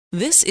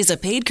This is a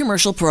paid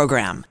commercial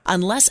program.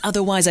 Unless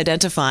otherwise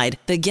identified,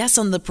 the guests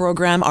on the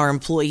program are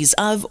employees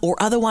of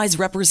or otherwise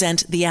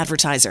represent the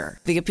advertiser.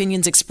 The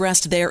opinions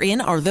expressed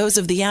therein are those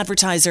of the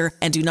advertiser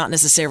and do not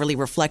necessarily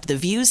reflect the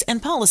views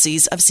and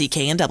policies of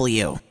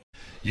CKNW.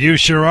 You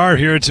sure are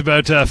here. It's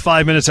about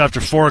 5 minutes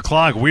after 4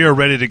 o'clock. We are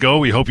ready to go.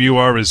 We hope you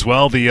are as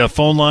well. The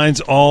phone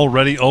lines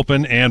already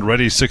open and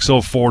ready,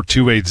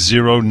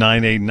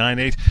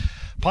 604-280-9898.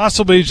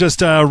 Possibly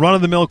just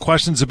run-of-the-mill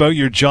questions about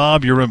your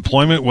job, your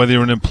employment, whether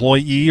you're an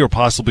employee or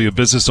possibly a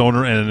business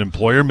owner and an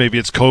employer. Maybe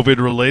it's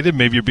COVID-related.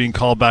 Maybe you're being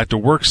called back to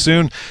work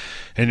soon,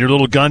 and you're a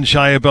little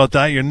gun-shy about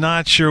that. You're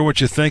not sure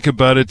what you think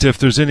about it. If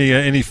there's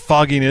any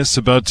fogginess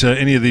about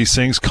any of these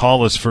things,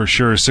 call us for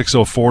sure,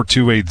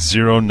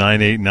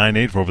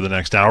 604-280-9898 for over the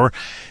next hour,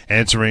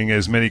 answering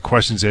as many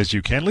questions as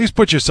you can. At least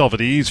put yourself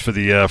at ease for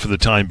the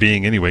time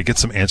being anyway. Get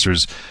some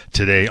answers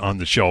today on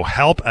the show.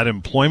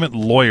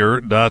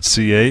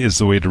 help@employmentlawyer.ca is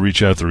the way to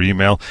reach out through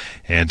email.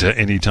 And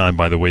anytime,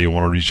 by the way, you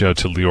want to reach out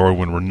to Lior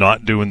when we're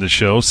not doing the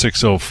show,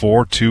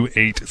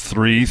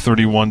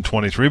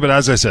 604-283-3123. But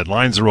as I said,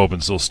 lines are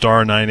open, so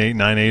star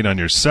 9898 on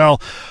your cell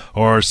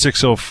or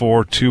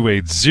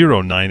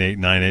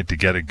 604-280-9898 to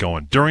get it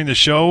going. During the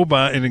show,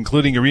 and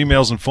including your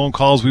emails and phone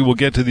calls, we will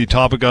get to the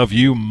topic of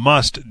you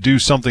must do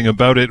something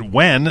about it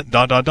when ...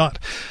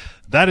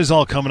 That is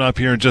all coming up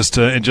here in just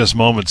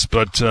moments.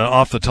 But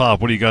off the top,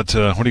 what do you got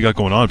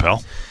going on,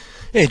 pal?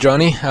 Hey,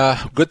 Johnny.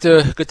 Good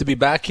to be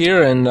back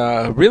here, and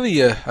really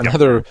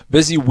another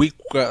busy week.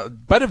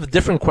 But of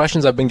different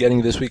questions I've been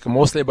getting this week,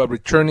 mostly about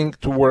returning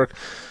to work,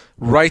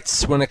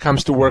 rights when it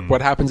comes to work.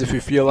 What happens if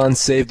you feel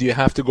unsafe? Do you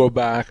have to go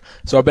back?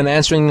 So I've been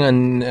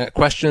answering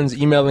questions,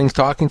 emailing,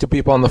 talking to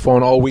people on the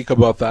phone all week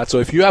about that. So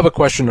if you have a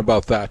question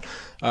about that,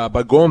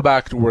 about going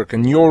back to work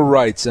and your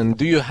rights, and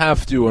do you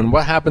have to, and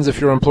what happens if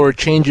your employer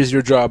changes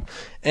your job,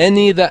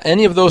 any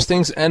of those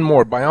things and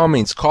more, by all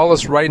means, call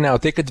us right now.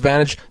 Take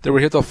advantage that we're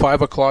here till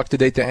 5 o'clock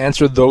today to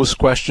answer those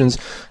questions.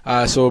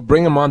 So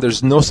bring them on.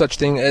 There's no such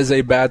thing as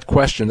a bad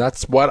question.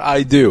 That's what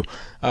I do.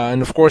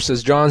 And of course,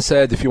 as John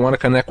said, if you want to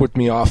connect with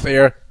me off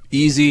air,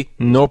 easy,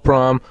 no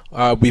problem.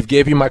 We've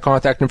gave you my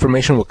contact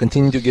information. We'll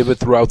continue to give it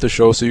throughout the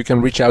show, so you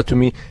can reach out to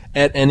me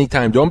at any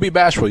time. Don't be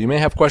bashful. You may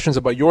have questions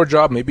about your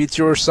job. Maybe it's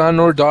your son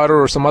or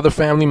daughter or some other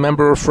family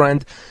member or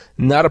friend.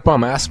 Not a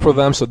problem. Ask for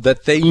them so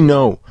that they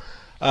know.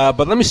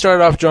 But let me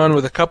start off, John,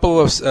 with a couple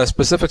of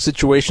specific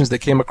situations that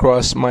came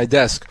across my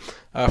desk.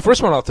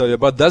 First one I'll tell you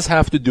about does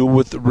have to do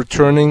with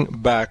returning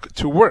back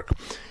to work.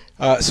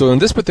 So in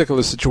this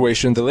particular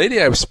situation, the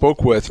lady I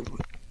spoke with,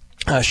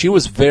 she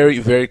was very,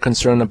 very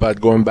concerned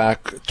about going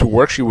back to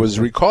work. She was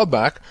recalled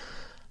back.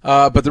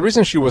 But the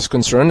reason she was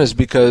concerned is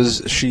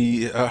because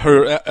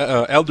her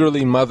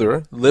elderly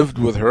mother lived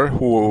with her,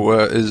 who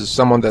is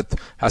someone that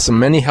has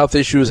many health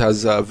issues,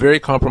 has a very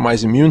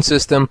compromised immune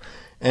system,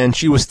 and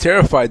she was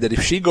terrified that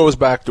if she goes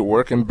back to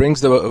work and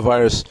brings the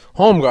virus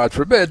home, God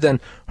forbid,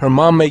 then her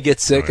mom may get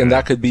sick, and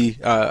that could be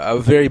a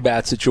very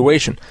bad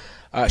situation.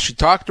 She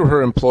talked to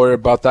her employer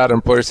about that. Her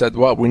employer said,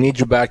 well, we need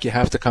you back. You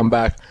have to come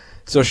back.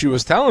 So she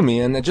was telling me,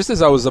 and just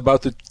as I was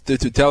about to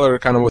tell her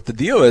kind of what the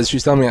deal is,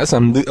 she's telling me, yes,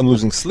 I'm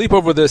losing sleep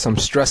over this. I'm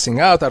stressing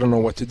out. I don't know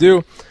what to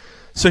do.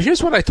 So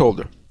here's what I told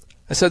her.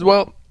 I said,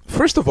 well,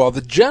 first of all,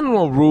 the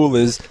general rule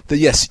is that,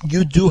 yes,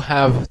 you do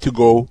have to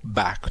go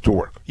back to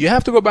work. You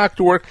have to go back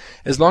to work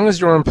as long as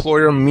your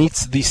employer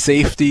meets the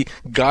safety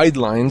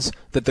guidelines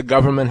that the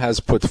government has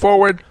put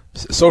forward,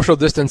 social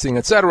distancing,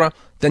 etc.,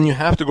 then you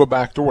have to go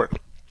back to work.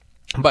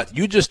 But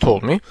you just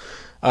told me,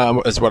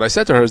 as what I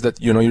said to her, is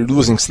that, you're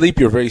losing sleep,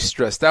 you're very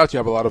stressed out, you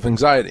have a lot of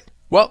anxiety.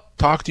 Well,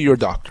 talk to your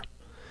doctor.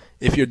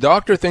 If your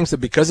doctor thinks that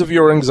because of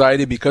your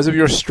anxiety, because of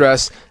your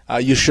stress,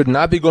 you should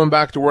not be going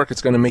back to work,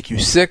 it's going to make you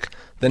sick,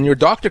 then your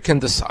doctor can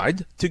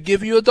decide to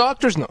give you a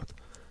doctor's note.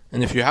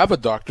 And if you have a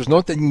doctor's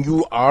note, then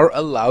you are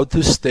allowed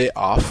to stay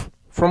off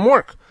from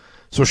work.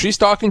 So she's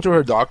talking to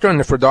her doctor, and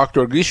if her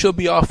doctor agrees, she'll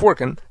be off work.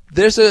 And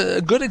there's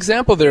a good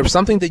example there of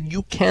something that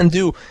you can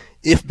do.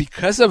 If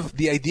because of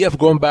the idea of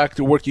going back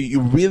to work, you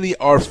really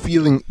are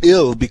feeling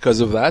ill because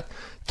of that,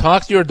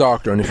 talk to your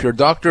doctor. And if your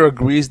doctor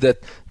agrees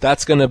that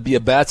that's going to be a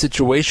bad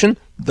situation,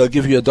 they'll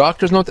give you a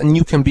doctor's note and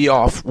you can be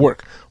off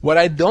work. What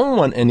I don't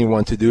want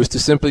anyone to do is to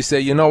simply say,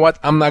 you know what,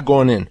 I'm not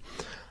going in.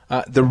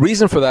 The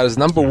reason for that is,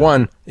 number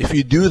one, if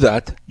you do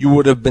that, you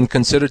would have been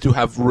considered to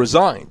have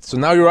resigned. So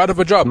now you're out of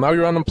a job. Now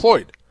you're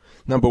unemployed.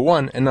 Number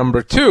one. And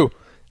number two,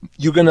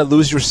 you're going to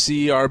lose your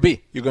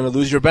CERB. You're going to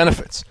lose your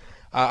benefits.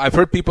 I've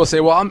heard people say,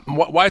 well,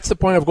 what's the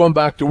point of going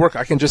back to work?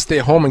 I can just stay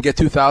home and get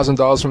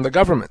 $2,000 from the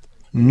government.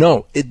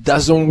 No, it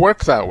doesn't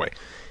work that way.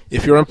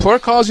 If your employer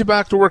calls you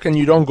back to work and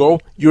you don't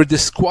go, you're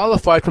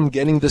disqualified from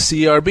getting the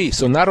CERB.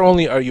 So not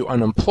only are you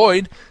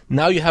unemployed,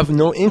 now you have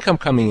no income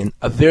coming in.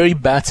 A very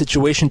bad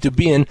situation to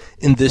be in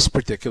this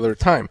particular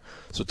time.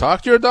 So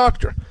talk to your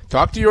doctor.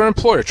 Talk to your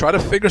employer. Try to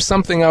figure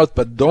something out,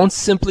 but don't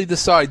simply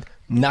decide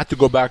not to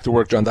go back to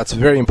work, John. That's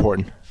very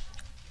important.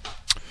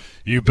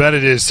 You bet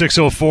it is.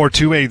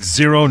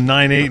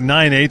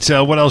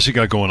 604-280-9898. What else you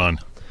got going on?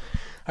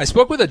 I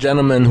spoke with a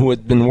gentleman who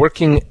had been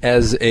working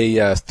as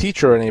a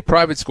teacher in a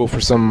private school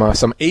for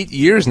some 8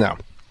 years now.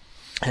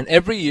 And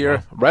every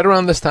year, right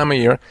around this time of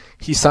year,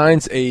 he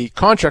signs a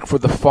contract for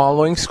the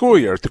following school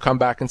year to come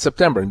back in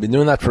September. And been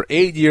doing that for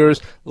 8 years,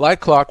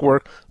 like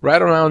clockwork.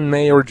 Right around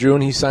May or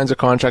June, he signs a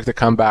contract to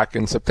come back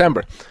in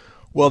September.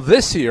 Well,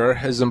 this year,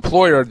 his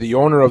employer, the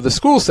owner of the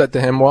school, said to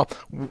him, well,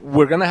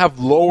 we're going to have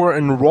lower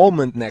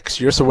enrollment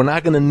next year, so we're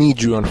not going to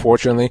need you,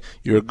 unfortunately.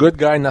 You're a good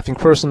guy, nothing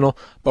personal,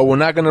 but we're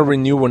not going to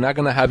renew. We're not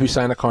going to have you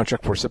sign a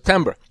contract for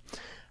September.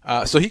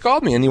 So he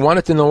called me, and he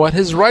wanted to know what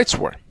his rights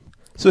were.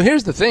 So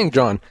here's the thing,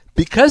 John.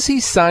 Because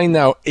he's signed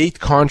now 8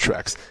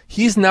 contracts,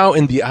 he's now,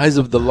 in the eyes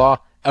of the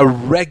law, a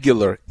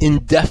regular,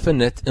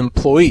 indefinite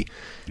employee.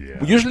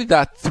 Yeah. Usually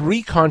that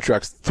 3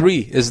 contracts,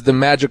 3 is the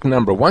magic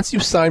number. Once you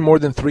sign more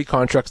than 3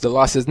 contracts, the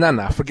law says,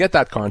 nah, forget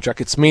that contract.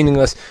 It's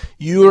meaningless.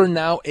 You're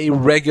now a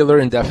regular,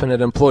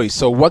 indefinite employee.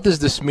 So what does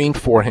this mean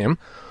for him?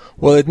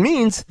 Well, it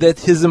means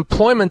that his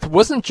employment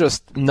wasn't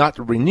just not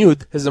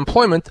renewed. His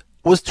employment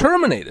was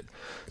terminated.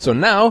 So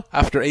now,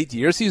 after 8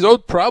 years, he's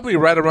owed probably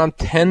right around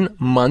 10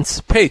 months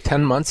pay,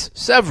 10 months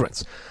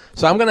severance.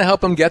 So I'm going to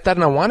help him get that,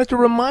 and I wanted to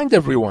remind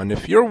everyone,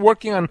 if you're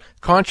working on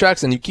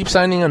contracts and you keep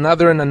signing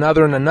another and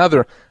another and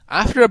another,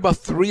 after about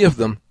 3 of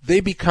them, they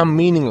become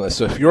meaningless.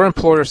 So if your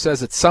employer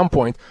says at some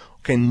point,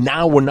 okay,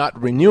 now we're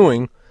not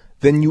renewing,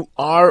 then you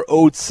are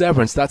owed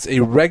severance. That's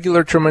a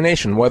regular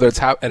termination. Whether it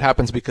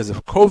happens because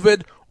of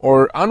COVID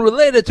or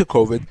unrelated to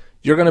COVID,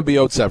 you're going to be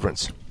owed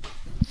severance.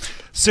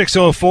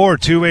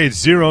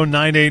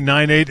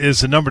 604-280-9898 is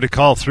the number to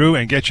call through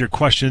and get your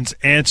questions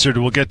answered.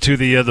 We'll get to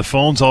the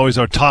phones, always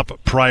our top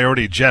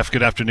priority. Jeff,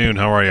 good afternoon.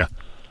 How are you?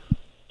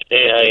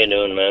 Hey, how you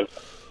doing, man?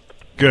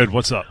 Good.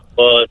 What's up?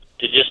 Well, I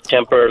just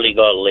temporarily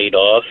got laid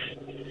off,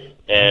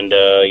 and,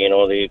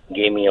 they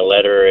gave me a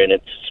letter, and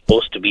it's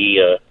supposed to be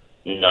a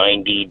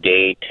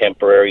 90-day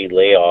temporary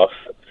layoff,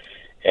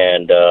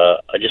 and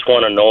I just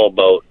want to know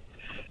about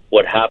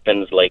what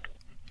happens, like,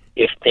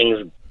 if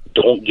things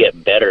don't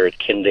get better,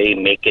 can they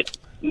make it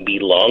be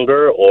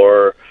longer,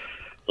 or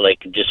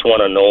just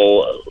want to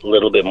know a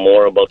little bit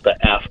more about the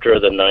after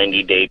the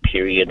 90-day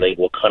period,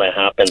 what kind of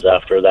happens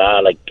after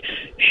that?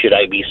 Should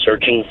I be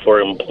searching for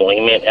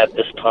employment at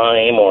this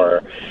time,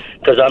 or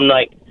because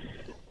I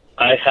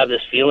have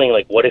this feeling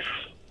what if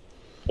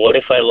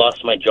I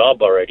lost my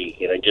job already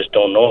and I just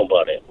don't know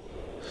about it?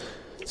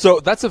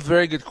 So that's a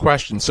very good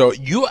question. So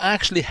you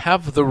actually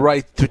have the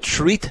right to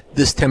treat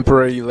this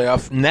temporary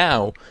layoff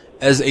now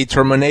as a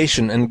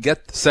termination and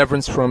get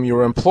severance from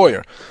your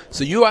employer.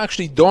 So you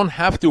actually don't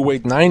have to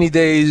wait 90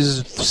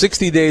 days,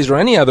 60 days, or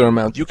any other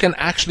amount. You can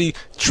actually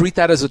treat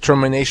that as a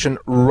termination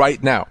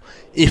right now.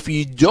 If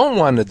you don't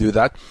want to do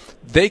that,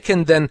 they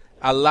can then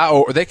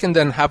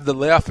have the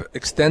layoff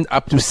extend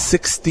up to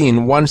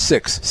 16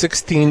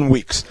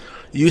 weeks.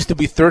 It used to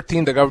be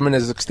 13. The government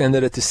has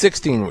extended it to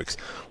 16 weeks,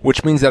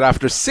 which means that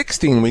after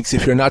 16 weeks,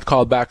 if you're not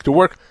called back to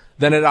work,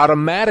 then it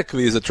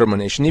automatically is a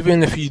termination,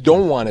 even if you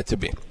don't want it to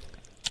be.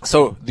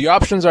 So the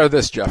options are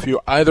this, Jeff. You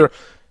either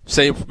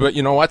say, but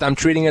you know what, I'm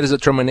treating it as a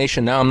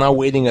termination now, I'm not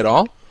waiting at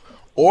all.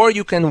 Or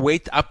you can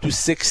wait up to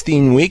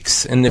 16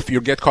 weeks, and if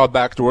you get called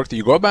back to work,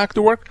 you go back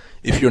to work.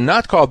 If you're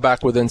not called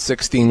back within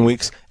 16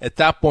 weeks, at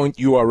that point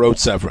you are owed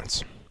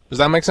severance. Does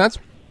that make sense?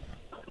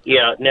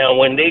 Yeah. Now,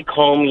 when they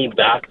call me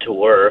back to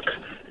work,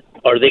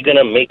 are they going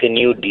to make a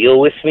new deal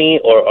with me,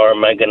 or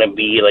am I going to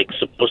be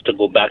supposed to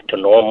go back to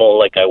normal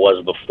like I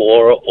was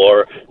before,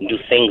 or do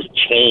things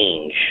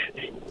change?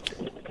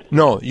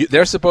 No,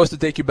 they're supposed to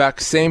take you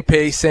back, same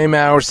pay, same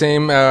hours,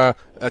 same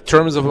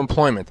terms of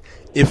employment.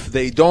 If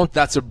they don't,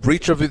 that's a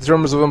breach of the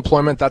terms of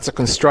employment. That's a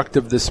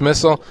constructive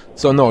dismissal.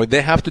 So no,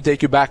 they have to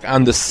take you back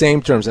on the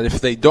same terms. And if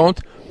they don't,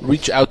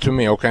 reach out to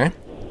me, okay?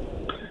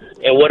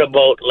 And what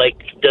about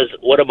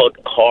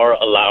car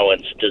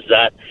allowance? Is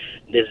that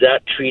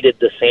treated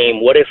the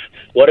same? What if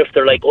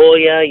they're oh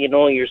yeah,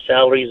 your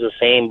salary's the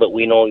same, but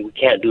we know we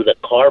can't do the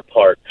car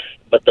part.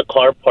 But the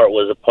car part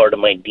was a part of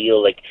my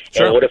deal.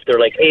 Sure. And what if they're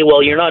hey,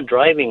 well, you're not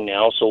driving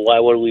now, so why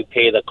would we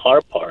pay the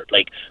car part?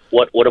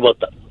 What about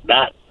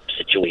that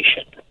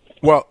situation?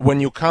 Well,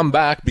 when you come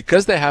back,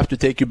 because they have to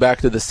take you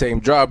back to the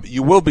same job,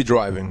 you will be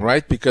driving,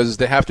 right? Because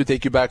they have to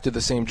take you back to the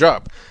same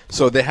job.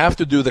 So they have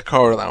to do the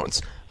car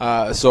allowance.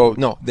 So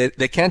no,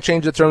 they can't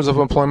change the terms of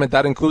employment.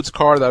 That includes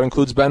car, that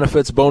includes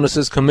benefits,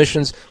 bonuses,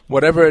 commissions,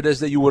 whatever it is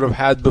that you would have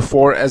had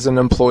before as an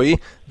employee,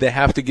 they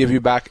have to give you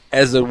back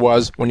as it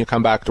was when you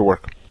come back to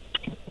work.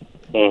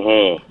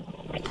 Mm-hmm.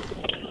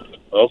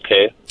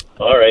 Okay.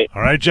 All right.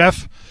 All right,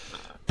 Jeff.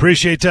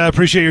 Appreciate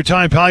your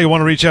time, pal. You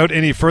want to reach out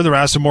any further,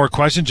 ask some more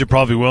questions, you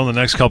probably will in the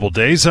next couple of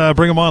days.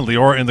 Bring them on.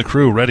 Leora and the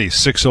crew, ready.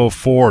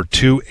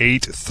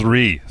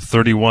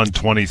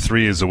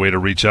 604-283-3123 is the way to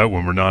reach out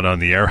when we're not on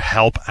the air.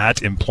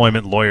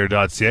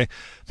 help@employmentlawyer.ca. I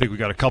think we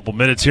got a couple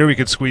minutes here. We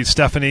could squeeze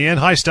Stephanie in.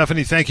 Hi,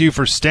 Stephanie. Thank you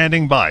for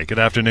standing by. Good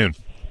afternoon.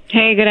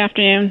 Hey, good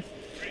afternoon.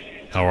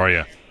 How are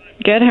you?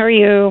 Good. How are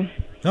you?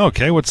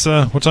 Okay. What's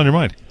on your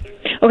mind?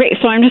 Okay,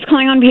 so I'm just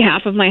calling on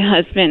behalf of my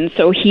husband.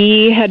 So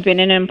he had been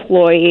an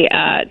employee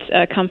at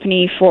a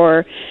company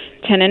for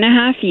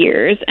 10.5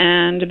 years,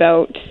 and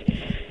about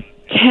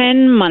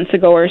 10 months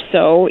ago or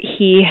so,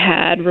 he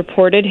had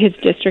reported his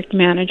district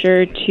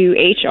manager to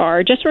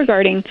HR just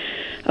regarding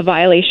a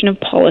violation of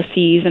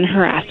policies and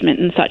harassment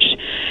and such.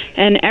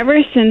 And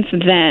ever since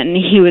then,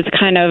 he was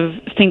kind of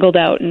singled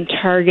out and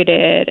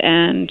targeted,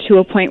 and to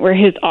a point where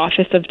his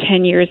office of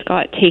 10 years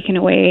got taken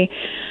away.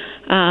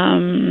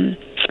 And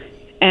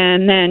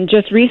then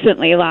just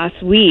recently,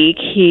 last week,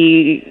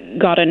 he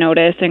got a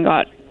notice and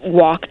got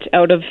walked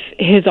out of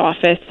his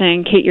office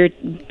saying, "Kate, you're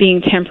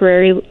being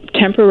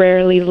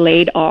temporarily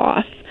laid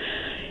off."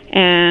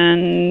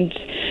 And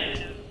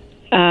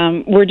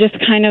we're just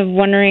kind of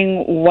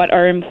wondering what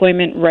our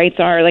employment rights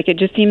are. Like, it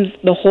just seems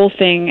the whole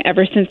thing,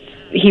 ever since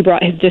he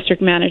brought his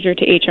district manager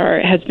to HR,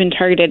 has been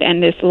targeted,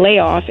 and this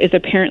layoff is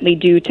apparently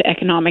due to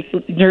economic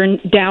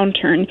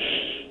downturn,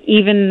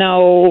 even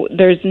though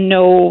there's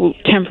no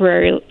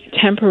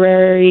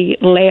temporary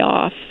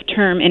layoff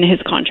term in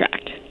his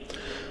contract.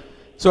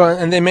 So,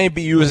 and they may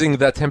be using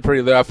that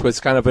temporary layoff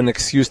as kind of an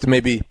excuse to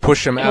maybe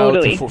push him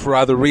out for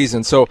other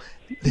reasons. So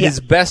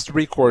his best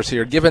recourse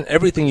here, given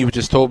everything you've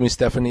just told me,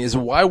 Stephanie, is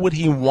why would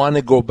he want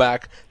to go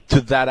back to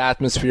that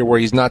atmosphere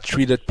where he's not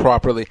treated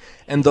properly?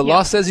 And the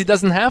law says he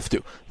doesn't have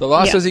to. The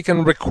law says he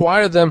can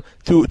require them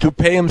to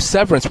pay him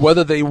severance,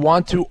 whether they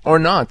want to or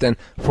not. And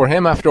for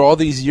him, after all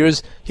these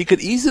years, he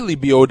could easily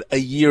be owed a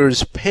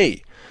year's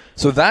pay.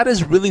 So that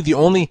is really the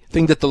only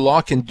thing that the law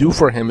can do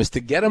for him, is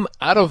to get him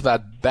out of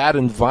that bad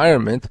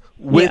environment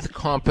with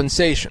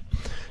compensation.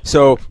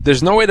 So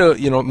there's no way to,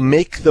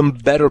 make them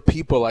better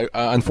people,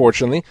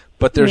 unfortunately,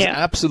 but there's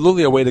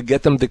absolutely a way to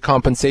get them the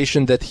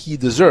compensation that he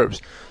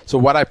deserves. So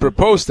what I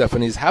propose,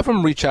 Stephanie, is have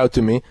him reach out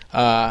to me.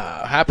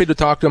 Happy to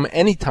talk to him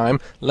anytime.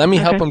 Let me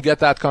help him get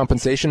that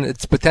compensation.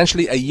 It's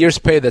potentially a year's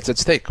pay that's at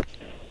stake.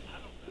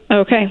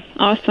 Okay,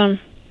 awesome.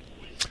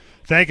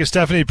 Thank you,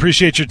 Stephanie.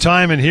 Appreciate your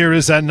time. And here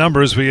is that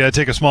number as we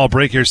take a small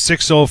break here,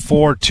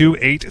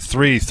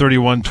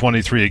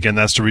 604-283-3123. Again,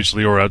 that's to reach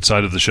Leora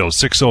outside of the show,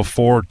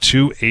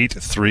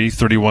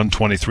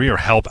 604-283-3123 or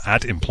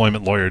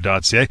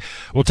help@employmentlawyer.ca.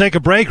 We'll take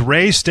a break.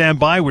 Ray, stand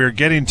by. We're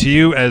getting to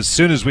you as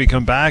soon as we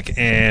come back,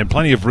 and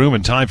plenty of room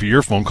and time for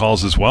your phone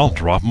calls as well.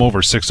 Drop them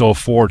over,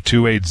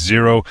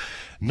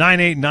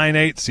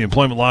 604-280-9898. It's the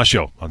Employment Law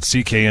Show on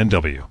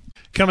CKNW.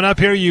 Coming up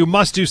here, you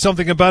must do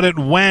something about it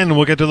when.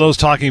 We'll get to those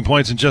talking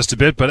points in just a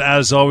bit, but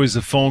as always,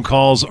 the phone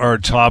calls are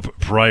top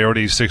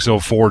priority,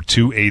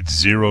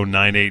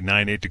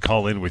 604-280-9898 to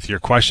call in with your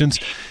questions.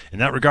 In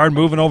that regard,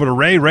 moving over to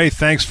Ray. Ray,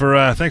 thanks for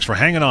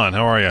hanging on.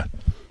 How are you?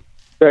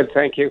 Good,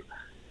 thank you.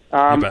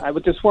 I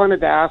just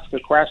wanted to ask a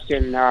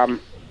question. I'm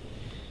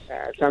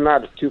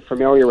not too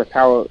familiar with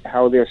how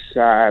this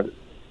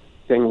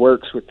thing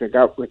works with the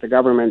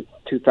government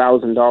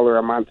 $2,000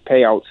 a month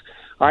payouts.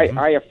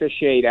 I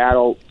officiate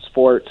adult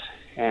sports,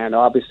 and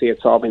obviously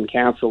it's all been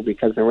canceled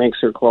because the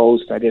rinks are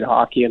closed. I did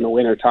hockey in the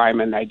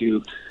wintertime, and I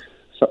do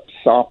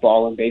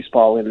softball and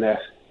baseball in the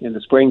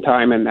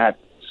springtime, and that's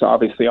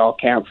obviously all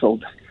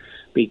canceled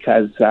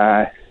because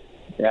the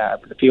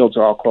fields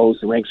are all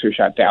closed, the rinks are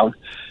shut down.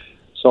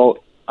 So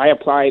I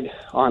applied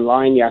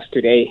online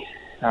yesterday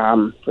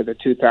for the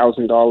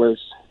 $2,000.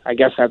 I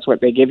guess that's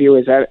what they give you.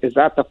 Is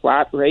that the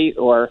flat rate,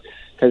 or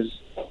because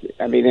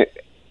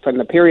from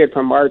the period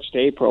from March to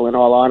April, in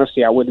all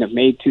honesty, I wouldn't have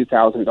made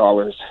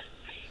 $2,000.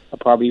 I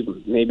probably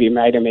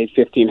might have made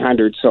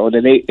 $1,500. So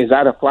is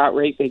that a flat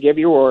rate they give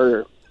you,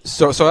 or?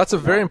 So that's a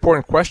very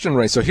important question,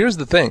 Ray. So here's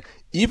the thing: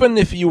 even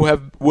if you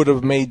would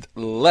have made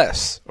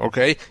less,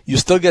 okay, you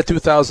still get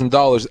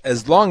 $2,000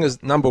 as long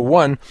as, number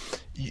one,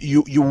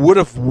 you would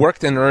have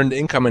worked and earned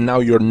income, and now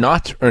you're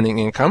not earning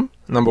income.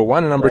 Number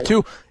one, and number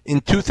two,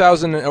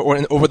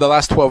 over the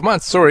last 12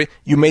 months,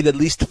 you made at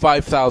least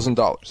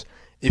 $5,000.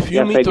 If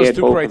you meet those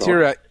two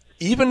criteria,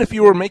 even if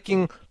you were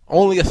making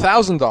only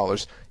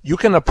 $1,000, you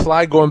can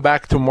apply going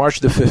back to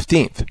March the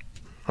 15th.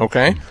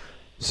 Okay?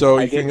 So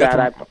I did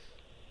that.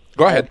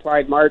 Go ahead. I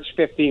applied March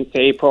 15th to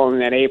April,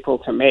 and then April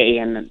to May,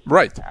 and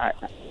right.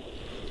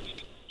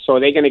 So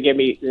they're going to give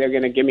me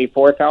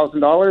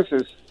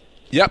 $4,000.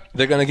 Yep,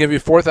 they're going to give you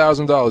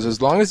 $4,000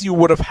 as long as you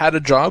would have had a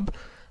job.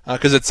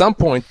 Because at some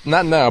point,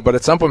 not now, but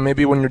at some point,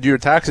 maybe when you're due your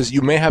taxes,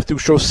 you may have to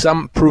show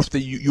some proof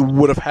that you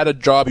would have had a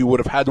job, you would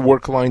have had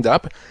work lined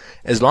up.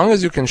 As long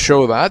as you can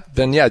show that,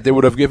 then they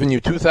would have given you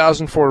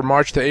 $2,000 for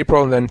March to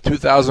April, and then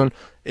 $2,000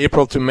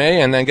 April to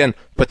May, and then again,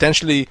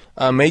 potentially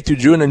May to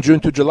June and June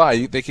to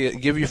July. They can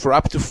give you for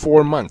up to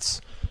 4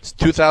 months. It's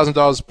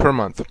 $2,000 per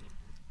month.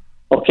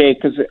 Okay,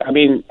 because,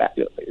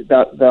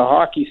 the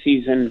hockey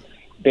season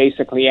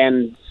basically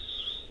ends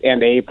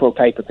end of April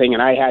type of thing,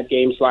 and I had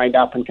games lined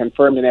up and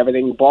confirmed and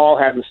everything. Ball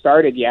hadn't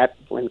started yet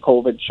when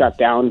COVID shut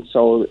down,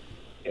 so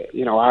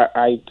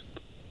I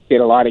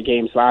did a lot of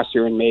games last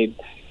year and made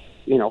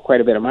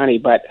quite a bit of money,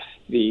 but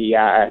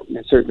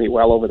certainly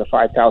well over the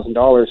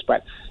 $5,000.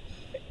 But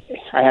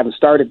I haven't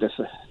started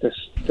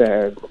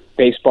the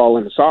baseball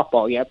and the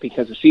softball yet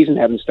because the season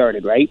hasn't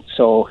started, right?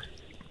 So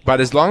But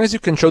as long as you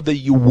can show that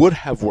you would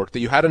have worked, that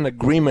you had an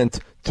agreement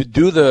to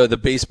do the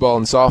baseball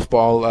and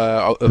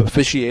softball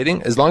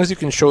officiating, as long as you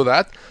can show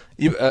that,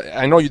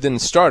 I know you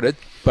didn't start it,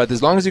 but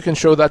as long as you can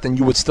show that, then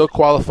you would still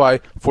qualify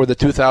for the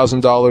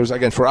 $2,000,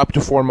 again, for up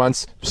to 4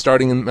 months,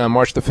 starting in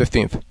March the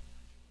 15th.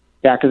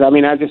 Yeah, because I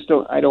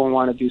don't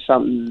want to do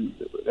something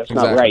that's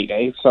not right,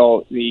 eh?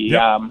 So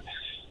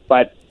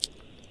but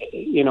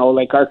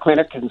like our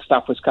clinic and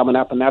stuff was coming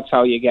up, and that's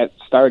how you get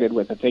started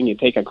with the thing. You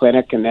take a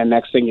clinic, and then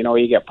next thing you know,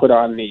 you get put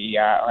on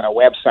on a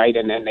website,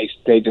 and then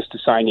they just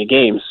assign you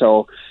games.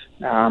 So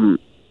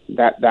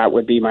that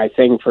would be my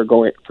thing for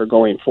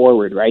going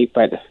forward, right?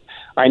 But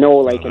I know,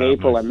 like in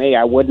April and May,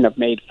 I wouldn't have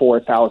made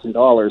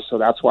 $4,000, so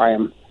that's why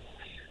I'm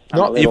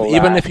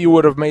even if you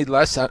would have made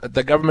less,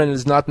 the government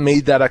has not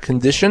made that a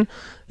condition.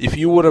 If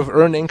you would have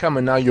earned income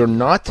and now you're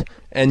not,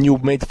 and you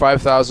made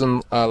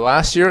 $5,000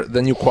 last year,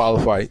 then you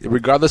qualify,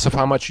 regardless of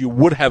how much you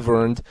would have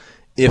earned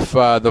if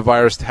the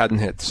virus hadn't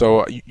hit.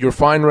 So you're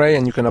fine, Ray,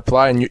 and you can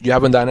apply, and you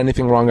haven't done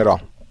anything wrong at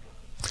all.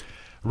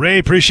 Ray,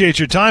 appreciate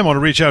your time. Want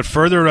to reach out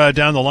further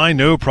down the line?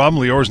 No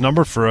problem. Lior's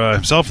number for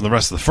himself and the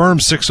rest of the firm,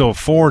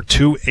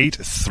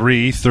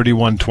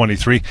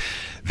 604-283-3123.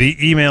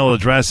 The email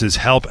address is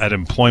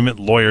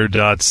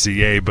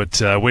help@employmentlawyer.ca.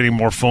 But waiting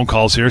more phone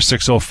calls here,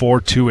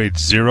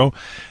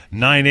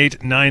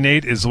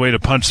 604-280-9898 is the way to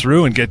punch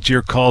through and get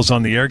your calls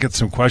on the air, get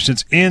some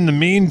questions. In the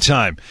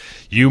meantime,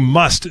 you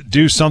must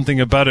do something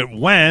about it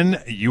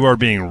when you are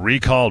being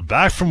recalled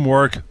back from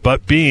work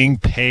but being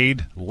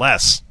paid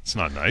less. It's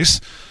not nice.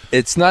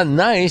 It's not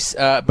nice,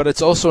 but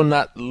it's also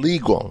not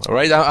legal,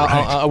 right?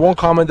 I won't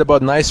comment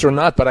about nice or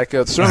not, but I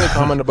could certainly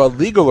comment about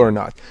legal or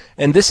not.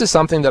 And this is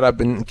something that I've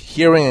been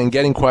hearing and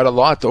getting quite a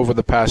lot over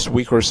the past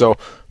week or so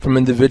from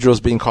individuals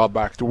being called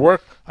back to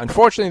work.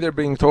 Unfortunately, they're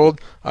being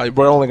told,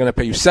 we're only going to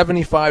pay you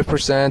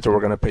 75% or we're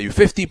going to pay you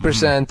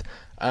 50%.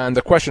 And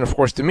the question, of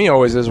course, to me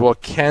always is, well,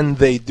 can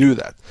they do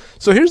that?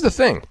 So here's the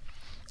thing.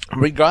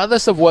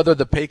 Regardless of whether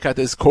the pay cut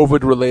is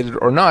COVID-related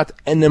or not,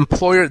 an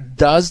employer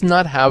does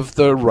not have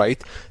the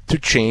right to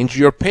change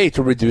your pay,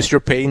 to reduce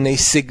your pay in a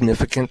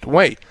significant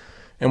way.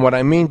 And what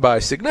I mean by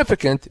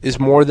significant is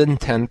more than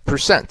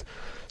 10%.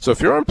 So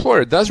if your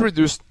employer does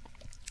reduce,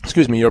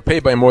 your pay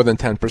by more than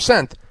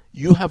 10%,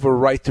 you have a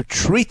right to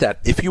treat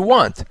that, if you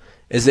want,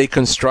 as a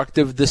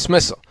constructive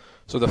dismissal.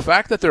 So the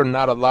fact that they're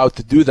not allowed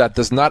to do that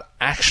does not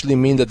actually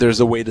mean that there's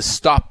a way to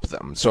stop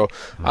them. So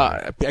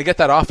I get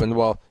that often.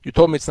 Well, you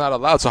told me it's not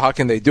allowed, so how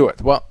can they do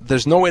it? Well,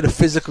 there's no way to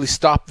physically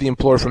stop the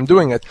employer from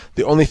doing it.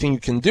 The only thing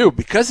you can do,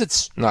 because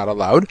it's not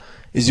allowed,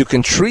 is you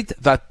can treat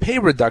that pay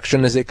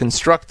reduction as a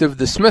constructive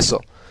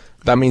dismissal.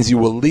 That means you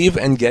will leave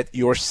and get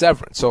your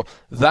severance. So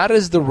that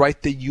is the right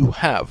that you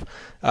have.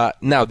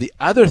 Now, the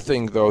other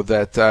thing, though,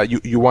 that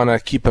you want to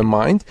keep in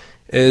mind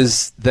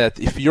is that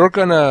if you're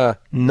going to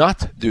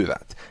not do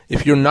that,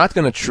 if you're not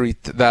going to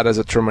treat that as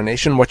a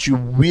termination, what you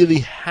really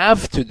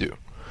have to do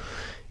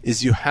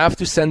is you have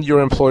to send your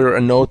employer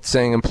a note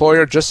saying,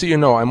 employer, just so you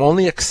know, I'm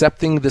only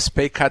accepting this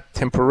pay cut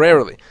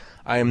temporarily.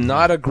 I am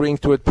not agreeing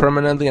to it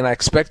permanently, and I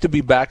expect to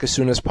be back as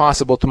soon as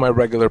possible to my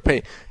regular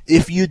pay.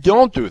 If you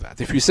don't do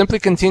that, if you simply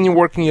continue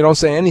working, you don't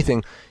say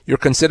anything, you're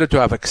considered to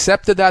have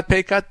accepted that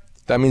pay cut.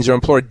 That means your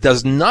employer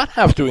does not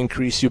have to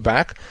increase you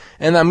back,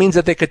 and that means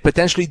that they could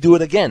potentially do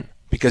it again,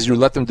 because you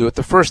let them do it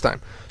the first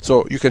time.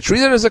 So you can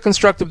treat it as a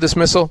constructive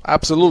dismissal,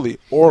 absolutely,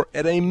 or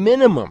at a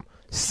minimum,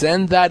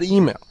 send that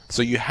email.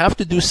 So you have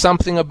to do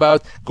something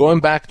about going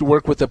back to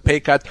work with a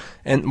pay cut,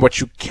 and what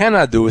you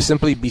cannot do is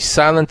simply be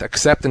silent,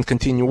 accept, and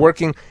continue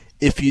working.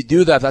 If you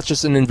do that, that's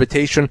just an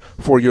invitation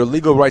for your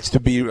legal rights to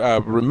be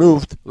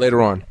removed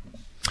later on.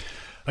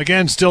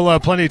 Again, still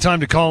plenty of time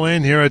to call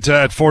in here at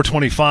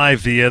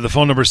 425. The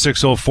phone number is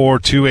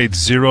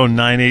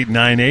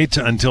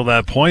 604-280-9898. Until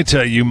that point,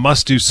 you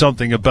must do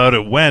something about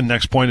it when.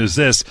 Next point is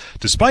this.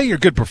 Despite your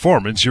good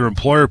performance, your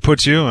employer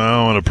puts you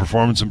on a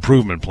performance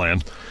improvement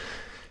plan.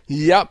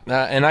 Yep,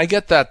 and I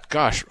get that,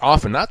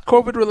 often. Not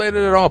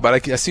COVID-related at all, but I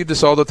see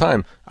this all the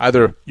time.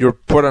 Either you're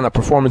put on a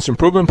performance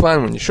improvement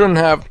plan when you shouldn't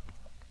have,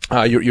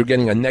 you're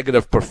getting a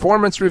negative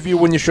performance review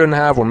when you shouldn't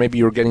have, or maybe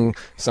you're getting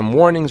some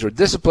warnings or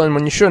discipline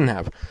when you shouldn't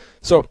have.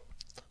 So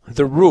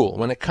the rule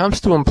when it comes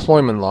to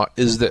employment law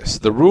is this.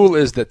 The rule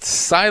is that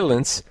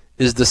silence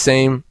is the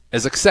same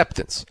as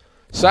acceptance.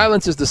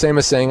 Silence is the same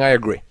as saying I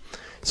agree.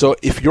 So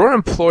if your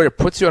employer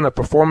puts you on a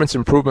performance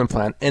improvement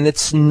plan and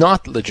it's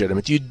not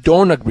legitimate, you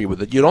don't agree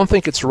with it, you don't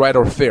think it's right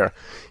or fair,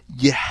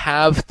 you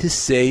have to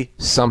say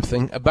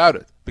something about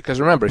it.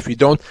 Because remember, if you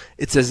don't,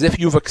 it's as if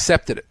you've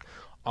accepted it.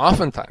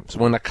 Oftentimes,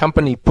 when a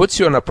company puts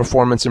you on a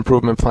performance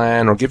improvement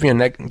plan or gives you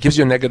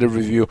a negative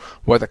review,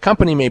 what the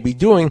company may be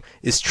doing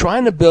is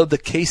trying to build the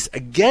case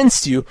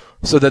against you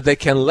so that they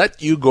can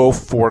let you go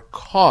for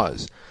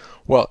cause.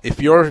 Well, if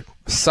you're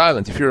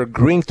silent, if you're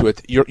agreeing to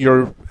it,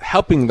 you're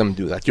helping them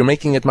do that. You're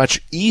making it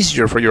much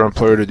easier for your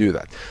employer to do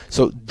that.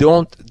 So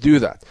don't do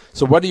that.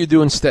 So what do you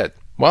do instead?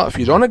 Well, if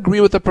you don't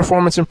agree with the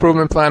performance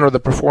improvement plan or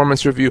the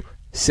performance review,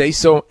 say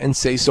so, and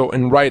say so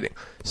in writing.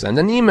 Send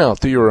an email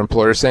to your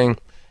employer saying,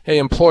 hey,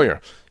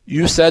 employer,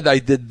 you said I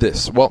did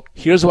this. Well,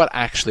 here's what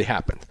actually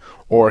happened.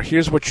 Or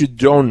here's what you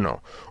don't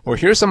know. Or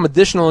here's some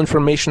additional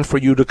information for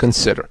you to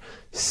consider.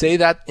 Say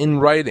that in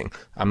writing.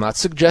 I'm not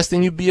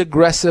suggesting you be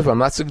aggressive. I'm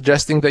not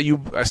suggesting that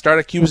you start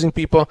accusing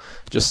people.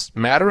 Just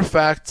matter of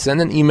fact,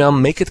 send an email,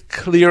 make it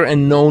clear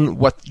and known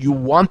what you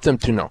want them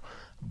to know.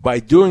 By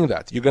doing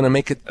that, you're going to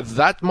make it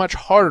that much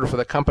harder for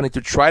the company to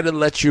try to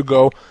let you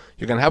go.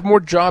 You're going to have more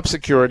job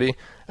security,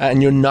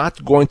 and you're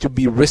not going to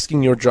be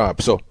risking your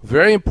job. So,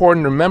 very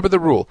important, remember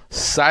the rule.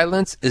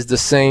 Silence is the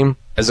same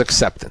as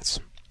acceptance.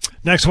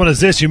 Next one is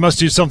this. You must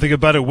do something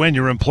about it when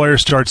your employer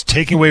starts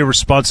taking away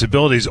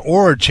responsibilities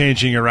or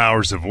changing your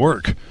hours of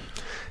work.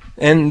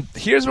 And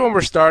here's when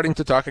we're starting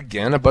to talk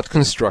again about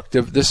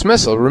constructive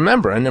dismissal.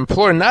 Remember, an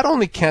employer not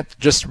only can't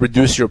just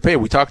reduce your pay,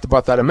 we talked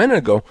about that a minute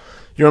ago,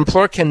 your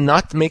employer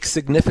cannot make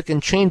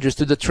significant changes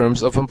to the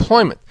terms of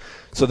employment.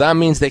 So that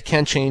means they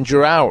can't change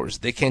your hours,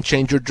 they can't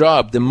change your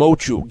job,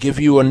 demote you, give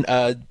you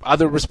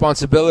other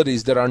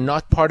responsibilities that are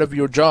not part of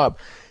your job.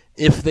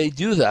 If they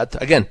do that,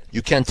 again,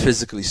 you can't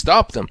physically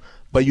stop them,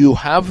 but you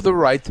have the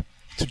right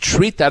to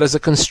treat that as a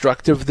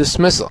constructive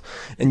dismissal.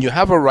 And you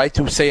have a right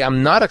to say,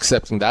 I'm not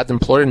accepting that.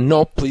 Employer,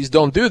 no, please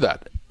don't do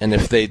that. And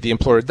if the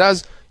employer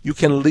does, you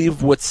can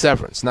leave with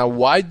severance. Now,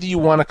 why do you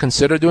want to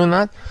consider doing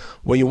that?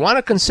 Well, you want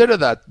to consider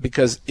that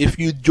because if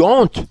you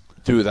don't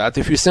do that,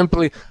 if you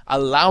simply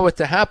allow it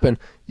to happen,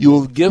 you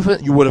would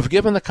have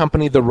given the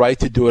company the right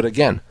to do it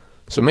again.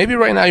 So maybe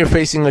right now you're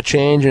facing a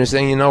change and you're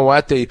saying, you know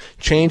what, they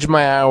changed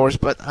my hours,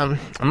 but I'm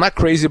not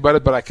crazy about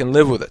it, but I can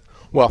live with it.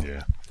 Well,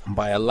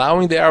 by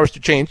allowing the hours to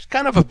change,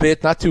 kind of a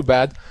bit, not too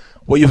bad,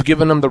 well, you've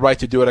given them the right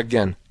to do it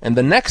again. And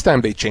the next time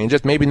they change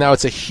it, maybe now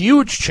it's a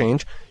huge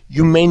change,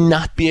 you may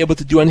not be able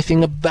to do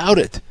anything about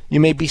it.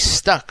 You may be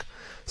stuck.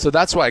 So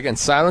that's why, again,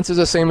 silence is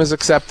the same as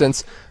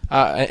acceptance,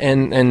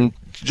 and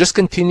just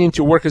continuing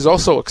to work is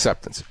also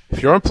acceptance.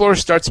 If your employer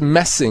starts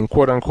messing,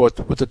 quote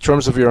unquote, with the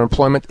terms of your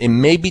employment, it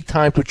may be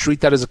time to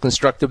treat that as a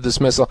constructive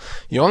dismissal.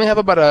 You only have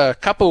about a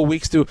couple of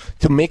weeks to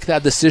make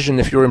that decision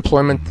if your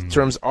employment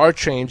terms are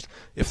changed.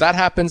 If that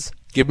happens,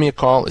 give me a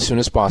call as soon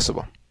as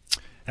possible.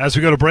 As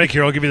we go to break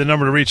here, I'll give you the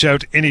number to reach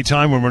out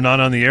anytime when we're not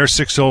on the air,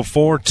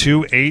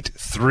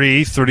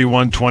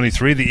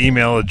 604-283-3123. The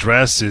email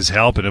address is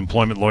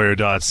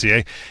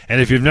help@employmentlawyer.ca. And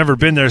if you've never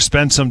been there,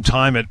 spend some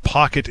time at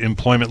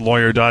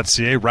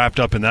pocketemploymentlawyer.ca. Wrapped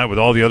up in that with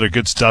all the other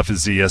good stuff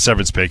is the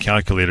severance pay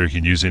calculator you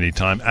can use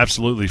anytime.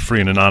 Absolutely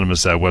free and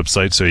anonymous, that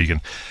website, so you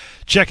can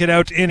check it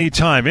out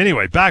anytime.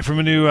 Anyway, back from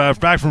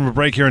a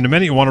break here in a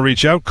minute. You want to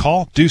reach out,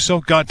 call, do so,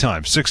 got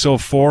time.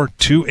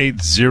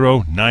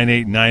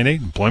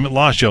 604-280-9898. Employment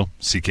Law Show,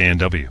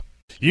 CKNW.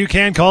 You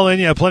can call in.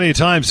 You have plenty of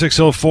time.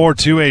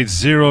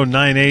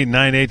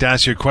 604-280-9898 to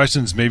ask your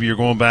questions. Maybe you're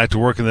going back to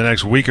work in the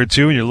next week or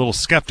two and you're a little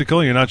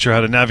skeptical. You're not sure how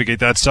to navigate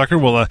that sucker.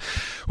 We'll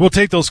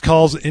take those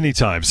calls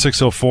anytime.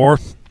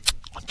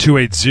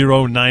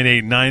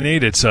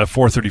 604-280-9898. It's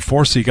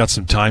 4:34, so you got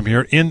some time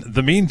here. In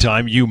the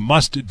meantime, you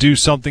must do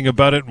something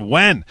about it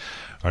when.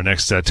 Our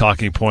next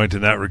talking point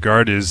in that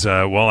regard is,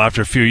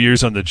 after a few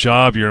years on the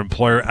job, your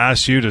employer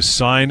asks you to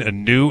sign a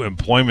new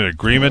employment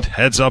agreement.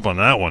 Heads up on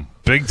that one.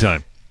 Big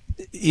time.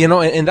 You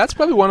know, and that's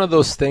probably one of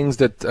those things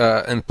that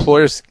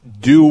employers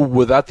do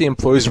without the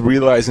employees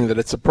realizing that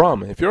it's a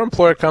problem. If your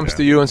employer comes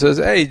to you and says,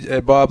 hey,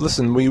 Bob,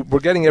 listen, we're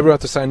getting everyone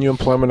to sign new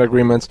employment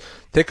agreements.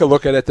 Take a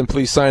look at it and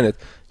please sign it.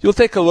 You'll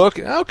take a look.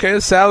 Okay,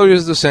 the salary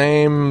is the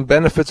same.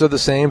 Benefits are the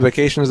same.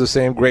 Vacation is the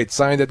same. Great.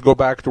 Signed it. Go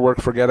back to work.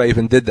 Forget I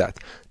even did that.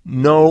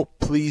 No,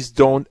 please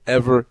don't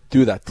ever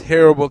do that.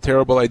 Terrible,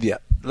 terrible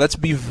idea. Let's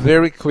be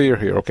very clear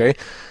here, okay?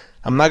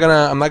 I'm not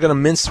gonna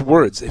mince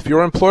words. If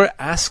your employer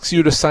asks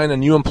you to sign a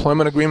new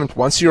employment agreement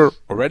once you're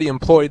already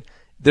employed,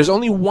 there's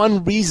only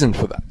one reason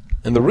for that.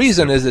 And the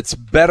reason is it's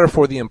better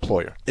for the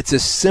employer. It's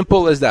as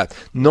simple as that.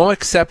 No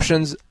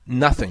exceptions,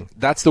 nothing.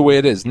 That's the way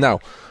it is. Now,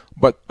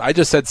 but I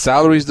just said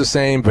salary's the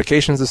same,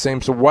 vacation's the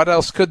same, so what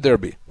else could there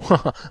be?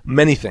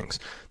 Many things.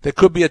 There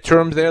could be a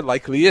term there,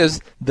 likely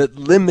is, that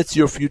limits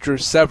your future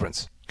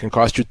severance. Can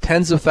cost you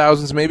tens of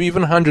thousands, maybe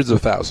even hundreds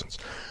of thousands.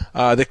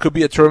 There could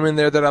be a term in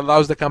there that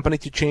allows the company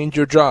to change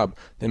your job.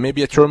 There may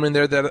be a term in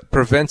there that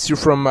prevents you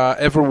from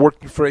ever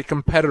working for a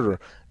competitor.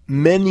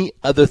 Many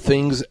other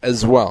things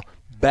as well.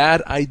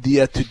 Bad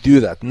idea to do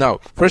that. Now,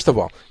 first of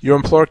all, your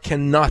employer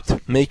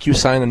cannot make you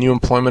sign a new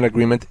employment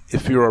agreement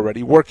if you're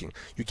already working.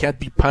 You can't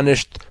be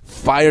punished,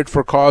 fired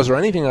for cause, or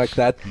anything like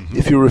that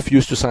if you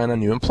refuse to sign a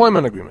new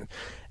employment agreement.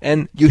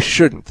 And you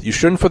shouldn't. You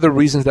shouldn't for the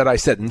reasons that I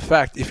said. In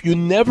fact, if you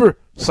never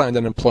signed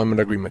an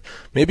employment agreement,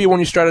 maybe when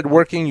you started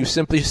working, you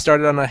simply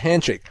started on a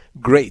handshake.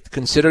 Great.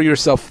 Consider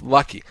yourself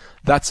lucky.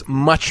 That's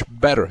much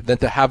better than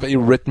to have a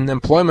written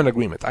employment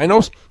agreement. I know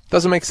it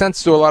doesn't make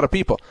sense to a lot of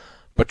people,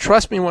 but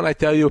trust me when I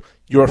tell you,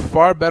 you're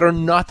far better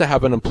not to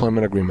have an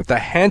employment agreement. The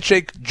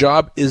handshake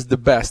job is the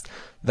best.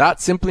 That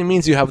simply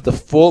means you have the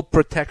full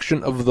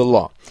protection of the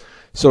law.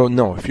 So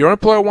no, if your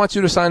employer wants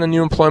you to sign a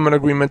new employment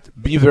agreement,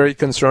 be very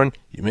concerned.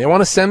 You may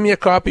want to send me a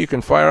copy. You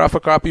can fire off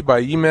a copy by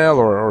email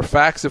or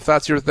fax if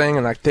that's your thing,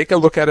 and I take a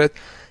look at it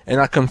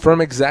and I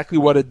confirm exactly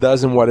what it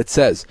does and what it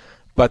says.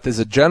 But as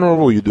a general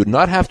rule, you do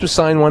not have to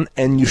sign one,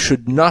 and you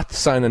should not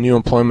sign a new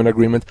employment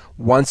agreement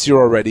once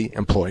you're already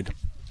employed.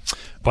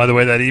 By the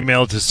way, that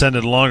email to send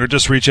it along or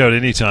just reach out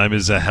anytime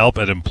is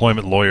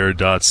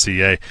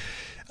help@employmentlawyer.ca.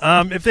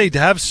 If they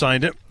have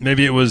signed it,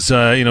 maybe it was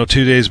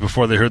 2 days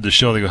before they heard the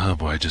show, they go, oh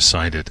boy, I just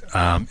signed it.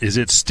 Is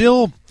it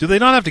still, do they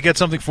not have to get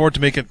something for it to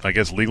make it, I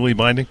guess, legally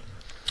binding?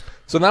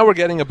 So now we're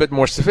getting a bit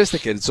more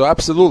sophisticated. So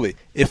absolutely,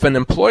 if an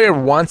employer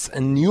wants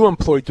a new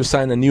employee to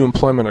sign a new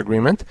employment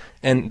agreement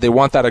and they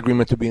want that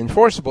agreement to be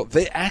enforceable,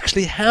 they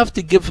actually have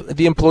to give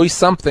the employee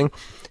something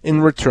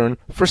in return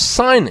for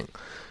signing.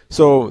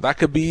 So that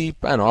could be,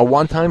 a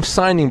one-time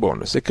signing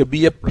bonus. It could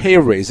be a pay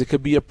raise. It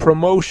could be a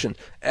promotion,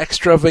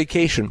 extra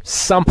vacation,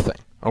 something,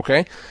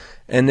 okay?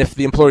 And if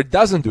the employer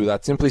doesn't do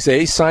that, simply say,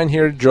 hey, sign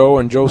here, Joe,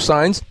 and Joe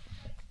signs,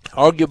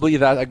 arguably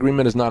that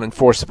agreement is not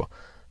enforceable.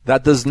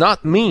 That does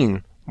not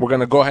mean we're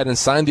going to go ahead and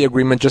sign the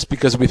agreement just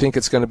because we think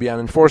it's going to be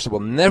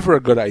unenforceable. Never a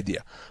good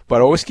idea.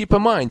 But always keep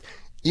in mind,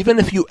 even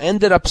if you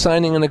ended up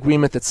signing an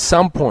agreement at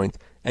some point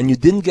and you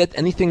didn't get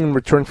anything in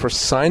return for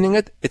signing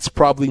it, it's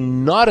probably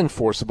not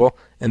enforceable,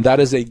 and that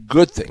is a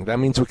good thing. That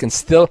means we can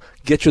still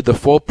get you the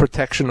full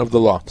protection of the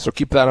law. So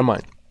keep that in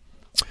mind.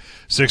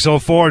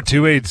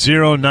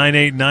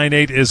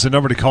 604-280-9898 is the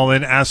number to call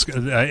in. Ask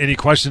any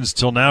questions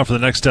till now for the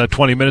next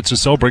 20 minutes or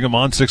so. Bring them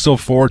on,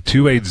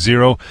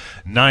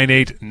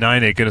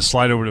 604-280-9898. Get a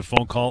slide over to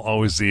phone call.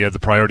 Always the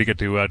priority. Get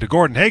to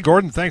Gordon. Hey,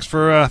 Gordon, thanks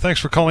for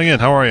calling in.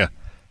 How are you?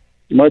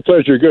 My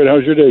pleasure. Good.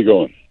 How's your day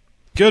going?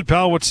 Good,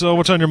 pal. What's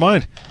on your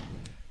mind?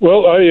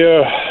 Well,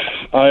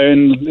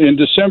 in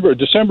December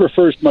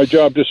 1st, my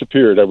job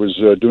disappeared. I was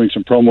doing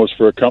some promos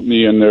for a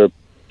company, and the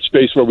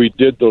space where we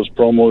did those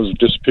promos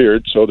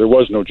disappeared, so there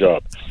was no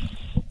job.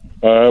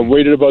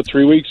 Waited about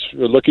 3 weeks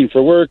looking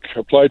for work,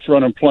 applied for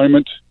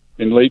unemployment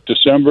in late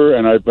December,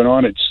 and I've been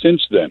on it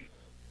since then.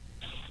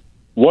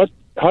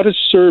 How does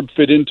CERB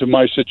fit into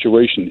my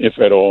situation, if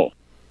at all?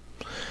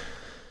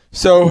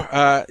 So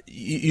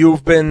you're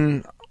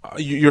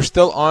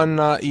still on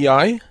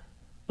EI?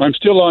 I'm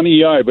still on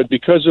EI, but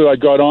because I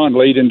got on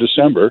late in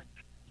December,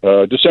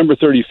 December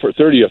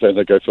 30th, I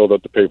think I filled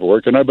out the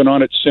paperwork, and I've been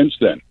on it since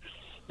then.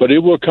 But it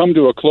will come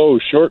to a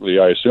close shortly,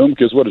 I assume,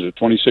 because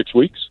 26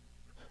 weeks?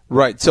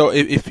 Right. So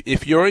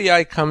if your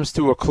EI comes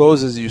to a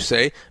close, as you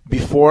say,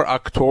 before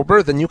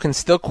October, then you can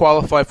still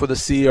qualify for the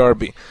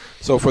CERB.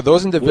 So for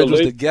those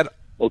individuals that get...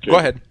 Okay. Go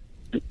ahead.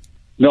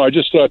 No, I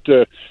just thought...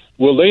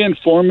 will they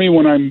inform me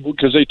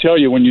because they tell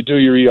you when you do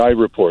your EI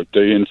report,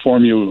 they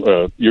inform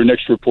you your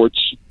next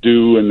report's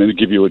due and then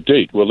give you a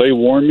date. Will they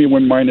warn me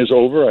when mine is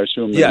over? I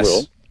assume they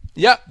will.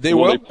 Yeah, they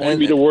will. Will they point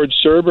me towards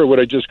CERB, or would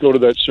I just go to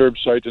that CERB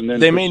site and then...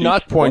 They may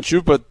not point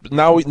you, but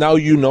now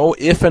you know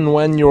if and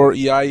when your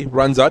EI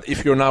runs out,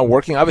 if you're not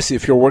working. Obviously,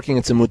 if you're working,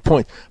 it's a moot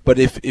point. But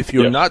if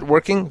you're not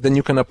working, then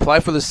you can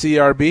apply for the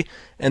CERB.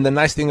 And the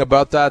nice thing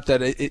about that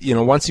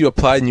once you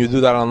apply and you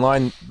do that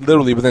online,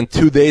 literally within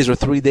 2 days or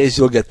 3 days,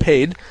 you'll get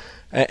paid.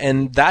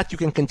 And that you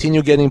can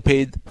continue getting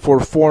paid for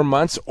 4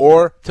 months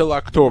or till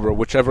October,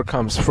 whichever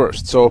comes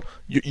first. So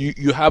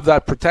you have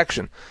that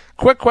protection.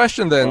 Quick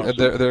question then,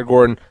 there,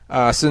 Gordon.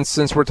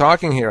 Since we're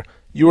talking here,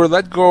 you were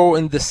let go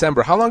in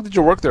December. How long did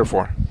you work there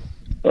for?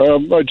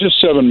 Just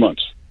 7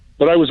 months.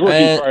 But I was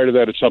working prior to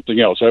that at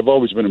something else. I've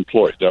always been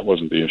employed. That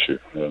wasn't the issue.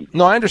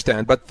 No, I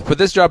understand. But for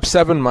this job,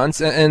 7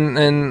 months.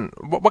 And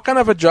what kind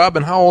of a job?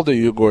 And how old are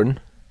you, Gordon?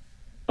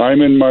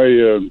 I'm in my.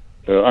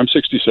 I'm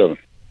 67.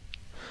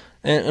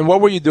 And what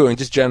were you doing,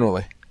 just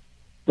generally?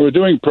 We were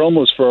doing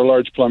promos for a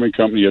large plumbing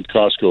company at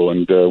Costco,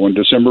 and when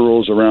December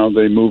rolls around,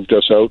 they moved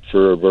us out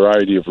for a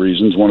variety of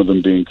reasons, one of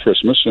them being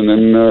Christmas, and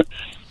then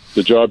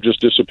the job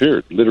just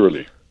disappeared,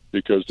 literally,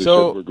 because they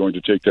said we're going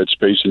to take that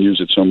space and use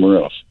it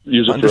somewhere else,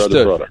 use it for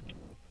other product.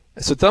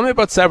 So tell me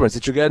about severance.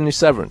 Did you get any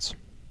severance?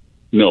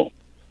 No.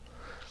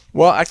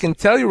 Well, I can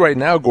tell you right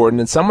now, Gordon,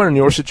 that someone in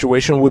your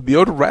situation would be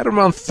owed right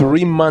around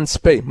 3 months'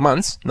 pay.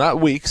 Months, not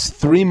weeks,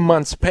 3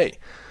 months' pay.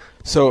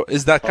 So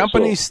is that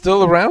company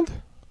still around?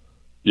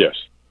 Yes.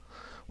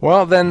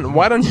 Well, then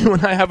why don't you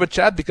and I have a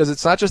chat? Because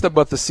it's not just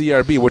about the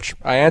CRB, which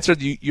I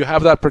answered. You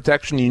have that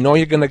protection. You know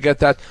you're going to get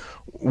that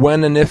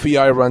when and if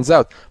EI runs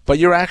out. But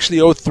you're actually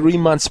owed 3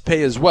 months'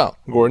 pay as well,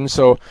 Gordon.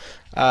 So,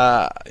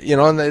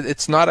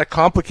 it's not a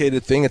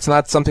complicated thing. It's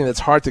not something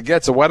that's hard to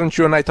get. So why don't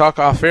you and I talk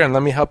off air and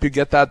let me help you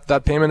get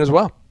that payment as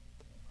well?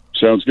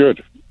 Sounds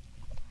good.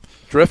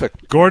 Terrific.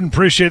 Gordon,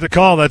 appreciate the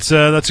call. That's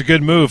a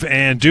good move.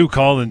 And do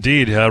call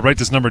indeed. Write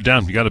this number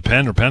down. You got a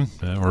pen or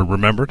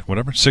remembered,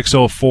 whatever.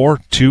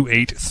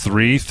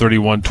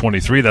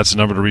 604-283-3123. That's the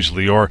number to reach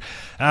Lior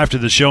after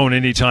the show and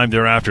anytime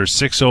thereafter.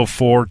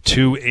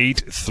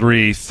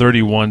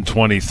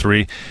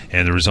 604-283-3123.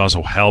 And there is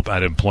also help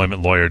at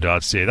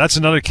employmentlawyer.ca. That's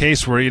another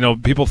case where,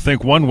 people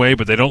think one way,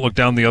 but they don't look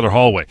down the other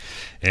hallway.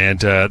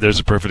 And there's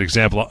a perfect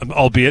example,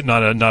 albeit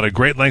not a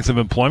great length of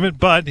employment,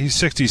 but he's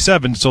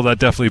 67, so that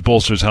definitely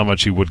bolsters how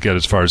much he would get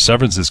as far as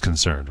severance is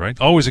concerned,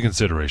 right? Always a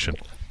consideration.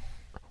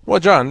 Well,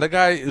 John, the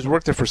guy has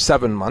worked there for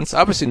 7 months.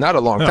 Obviously not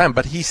a long time,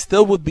 but he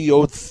still would be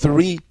owed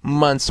 3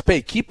 months'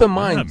 pay. Keep in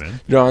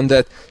mind, John,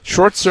 that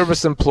short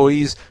service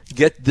employees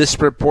get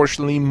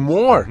disproportionately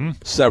more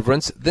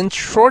severance than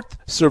short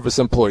service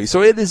employees.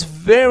 So it is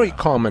very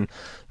common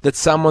that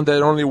someone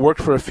that only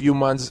worked for a few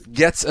months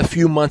gets a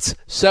few months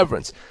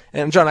severance.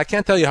 And John, I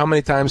can't tell you how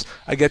many times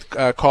I get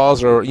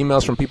calls or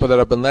emails from people that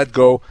have been let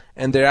go,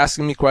 and they're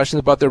asking me questions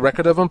about their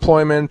record of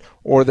employment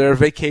or their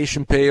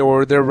vacation pay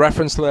or their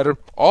reference letter,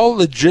 all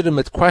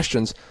legitimate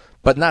questions,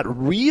 but not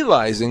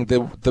realizing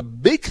the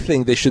big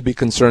thing they should be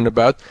concerned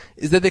about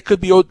is that they could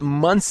be owed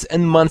months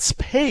and months'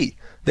 pay.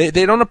 They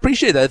don't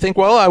appreciate that. They think,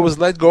 well, I was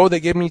let go,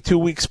 they gave me 2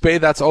 weeks' pay,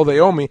 that's all they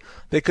owe me.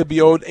 They could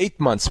be owed 8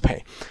 months'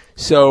 pay.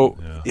 So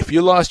if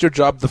you lost your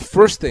job, the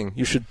first thing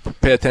you should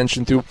pay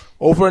attention to,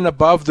 over and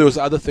above those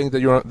other things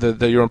that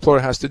your employer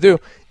has to do,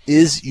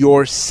 is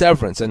your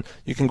severance. And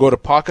you can go to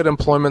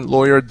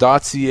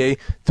pocketemploymentlawyer.ca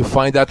to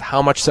find out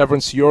how much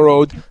severance you're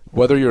owed,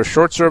 whether you're a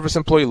short service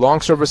employee,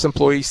 long service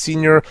employee,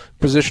 senior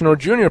position, or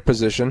junior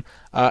position,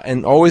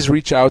 and always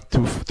reach out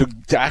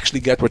to actually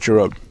get what you're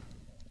owed.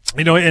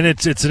 You know, and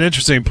it's an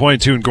interesting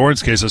point, too, in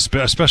Gordon's case,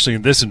 especially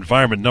in this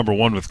environment, number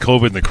one, with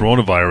COVID and the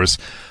coronavirus.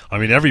 I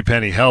mean, every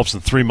penny helps,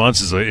 and 3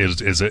 months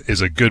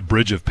is a good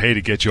bridge of pay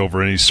to get you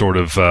over any sort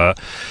of,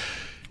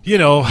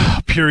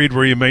 period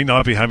where you may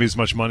not be having as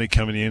much money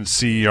coming in,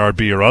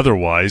 CERB or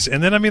otherwise.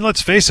 And then, I mean,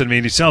 let's face it, I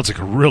mean, he sounds like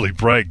a really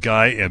bright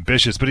guy,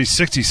 ambitious, but he's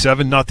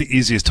 67, not the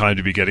easiest time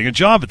to be getting a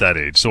job at that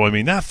age. So, I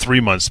mean, that 3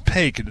 months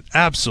pay could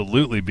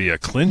absolutely be a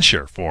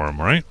clincher for him,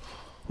 right?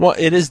 Well,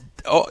 it is,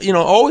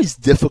 always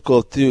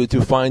difficult to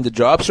find a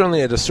job,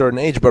 certainly at a certain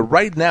age. But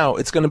right now,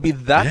 it's going to be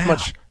that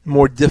much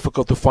more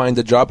difficult to find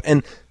a job.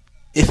 And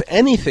if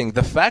anything,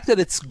 the fact that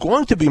it's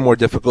going to be more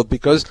difficult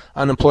because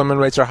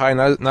unemployment rates are high,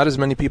 not as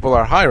many people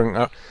are hiring,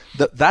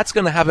 that's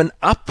going to have an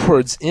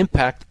upwards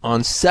impact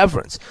on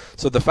severance.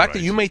 So the fact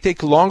that you may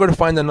take longer to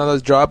find another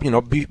job,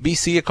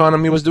 BC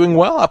economy was doing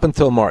well up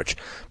until March,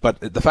 but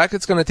the fact that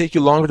it's going to take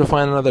you longer to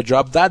find another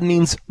job, that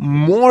means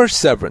more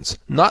severance,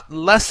 not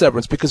less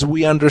severance, because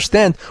we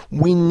understand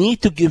we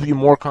need to give you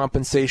more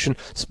compensation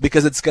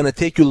because it's going to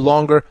take you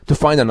longer to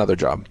find another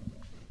job.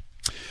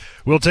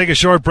 We'll take a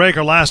short break,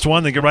 our last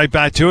one, then get right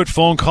back to it.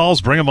 Phone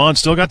calls, bring them on.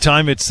 Still got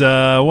time. It's,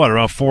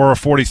 around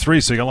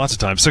 4:43, so you got lots of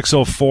time.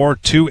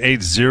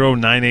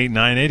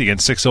 604-280-9898. Again,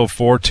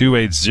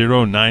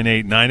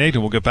 604-280-9898.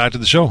 And we'll get back to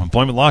the show.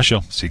 Employment Law Show,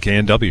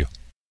 CKNW.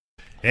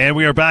 And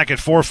we are back at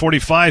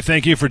 4:45.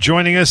 Thank you for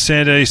joining us.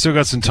 And you still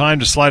got some time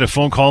to slide a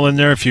phone call in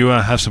there if you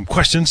have some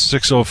questions.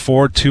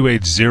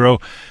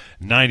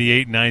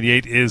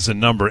 604-280-9898 is the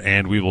number,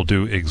 and we will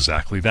do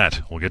exactly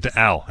that. We'll get to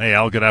Al. Hey,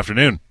 Al, good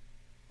afternoon.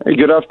 Hey,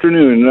 good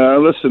afternoon.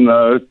 Listen,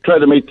 try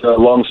to make a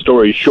long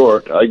story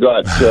short. I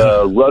got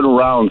run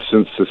around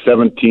since the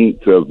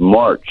 17th of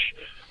March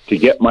to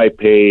get my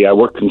pay. I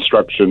work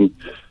construction.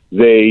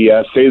 They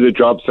say the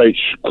job site's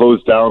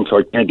closed down, so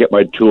I can't get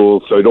my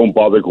tools, so I don't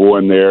bother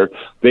going there.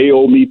 They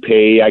owe me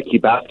pay. I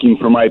keep asking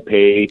for my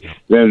pay.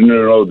 Then,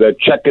 the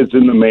check is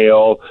in the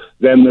mail.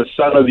 Then the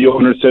son of the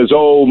owner says,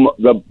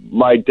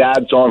 my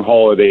dad's on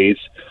holidays.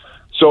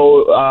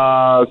 So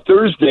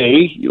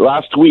Thursday,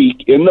 last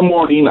week, in the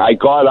morning, I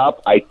got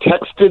up, I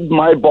texted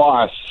my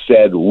boss,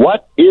 said,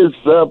 "What is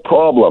the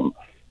problem?"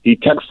 He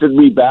texted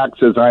me back,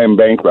 says, "I am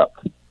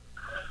bankrupt."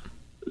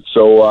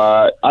 So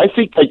I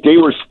think that they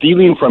were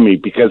stealing from me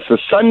because the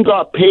son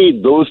got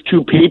paid those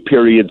 2 pay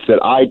periods that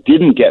I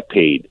didn't get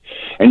paid.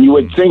 And you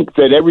would think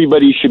that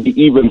everybody should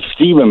be even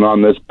Steven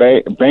on this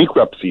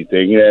bankruptcy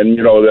thing. And,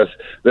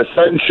 the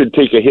son should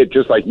take a hit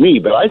just like me,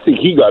 but I think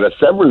he got a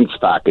severance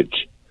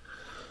package.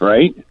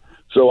 Right?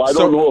 So I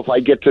don't know if I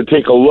get to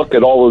take a look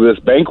at all of this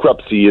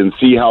bankruptcy and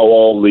see how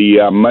all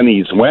the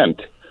monies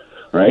went,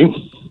 right?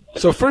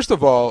 So first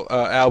of all,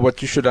 Al,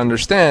 what you should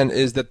understand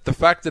is that the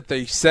fact that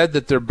they said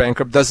that they're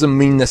bankrupt doesn't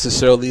mean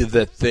necessarily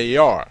that they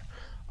are.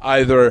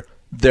 Either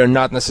they're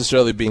not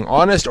necessarily being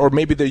honest, or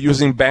maybe they're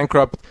using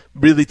bankrupt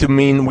really to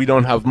mean we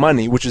don't have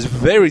money, which is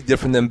very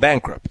different than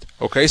bankrupt.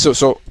 Okay?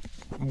 So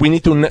we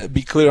need to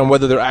be clear on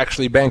whether they're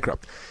actually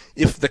bankrupt.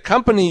 If the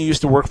company you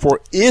used to work for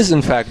is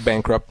in fact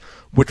bankrupt,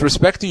 with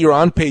respect to your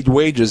unpaid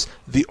wages,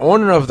 the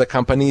owner of the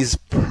company is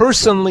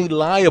personally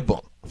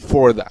liable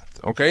for that,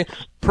 okay?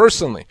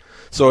 Personally.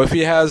 So if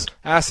he has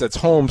assets,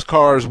 homes,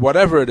 cars,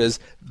 whatever it is,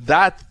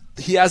 that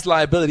he has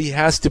liability, he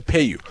has to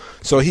pay you.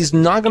 So he's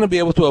not going to be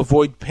able to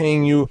avoid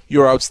paying you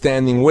your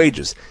outstanding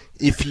wages.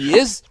 If he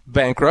is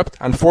bankrupt,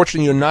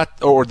 unfortunately you're not,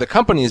 or the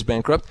company is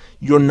bankrupt,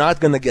 you're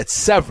not going to get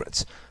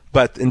severance.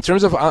 But in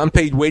terms of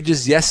unpaid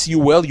wages, yes, you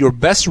will. Your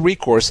best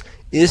recourse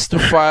is to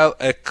file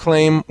a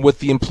claim with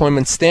the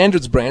Employment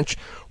Standards Branch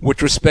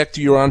with respect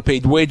to your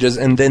unpaid wages,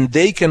 and then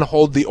they can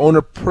hold the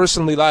owner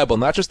personally liable,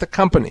 not just the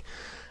company.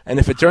 And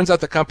if it turns out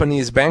the company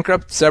is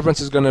bankrupt,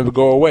 severance is going to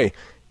go away.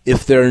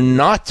 If they're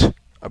not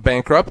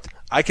bankrupt,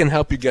 I can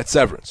help you get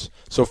severance.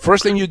 So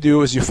first thing you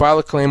do is you file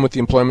a claim with the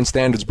Employment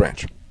Standards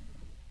Branch.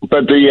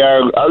 But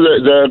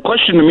the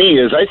question to me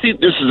is, I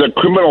think this is a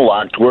criminal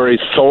act where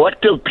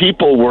selective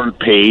people weren't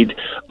paid,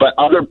 but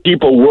other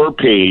people were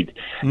paid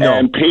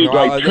and paid two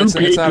pay it's not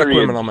periods. A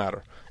criminal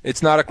matter.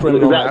 It's not a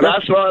criminal matter.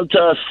 That's not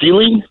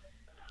stealing?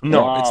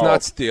 No, Wow. It's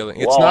not stealing.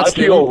 It's well, not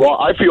stealing.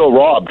 I feel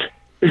robbed.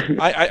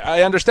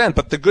 I understand,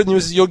 but the good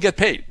news is you'll get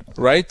paid,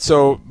 right?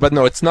 So, but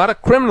no, it's not a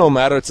criminal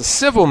matter. It's a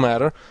civil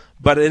matter,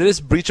 but it is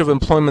breach of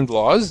employment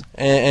laws,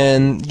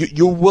 and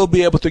you will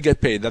be able to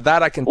get paid.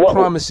 That I can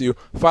promise you.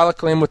 File a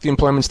claim with the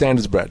Employment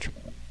Standards Branch.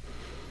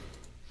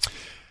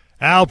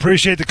 Al,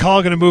 appreciate the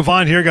call. Going to move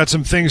on here. Got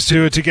some things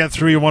to get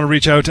through. You want to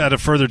reach out at a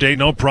further date?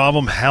 No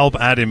problem.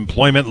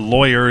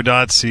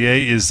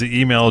 help@employmentlawyer.ca is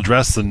the email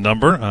address. The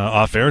number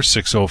off air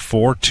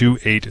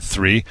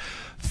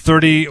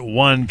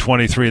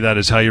 604-283-3123. That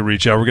is how you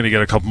reach out. We're going to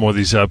get a couple more of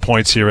these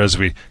points here as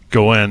we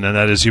go in, and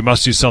that is you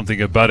must do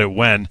something about it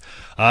when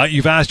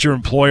you've asked your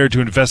employer to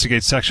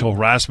investigate sexual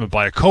harassment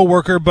by a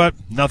coworker, but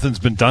nothing's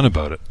been done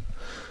about it.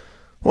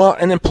 Well,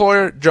 an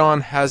employer, John,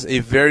 has a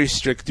very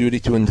strict duty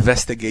to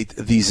investigate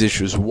these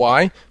issues.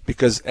 Why?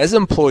 Because as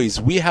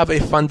employees, we have a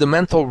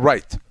fundamental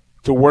right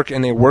to work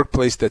in a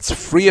workplace that's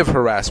free of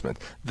harassment,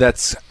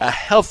 that's a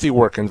healthy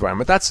work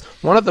environment. That's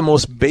one of the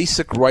most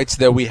basic rights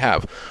that we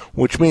have,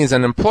 which means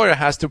an employer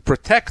has to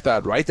protect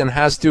that right and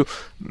has to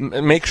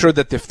make sure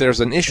that if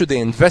there's an issue, they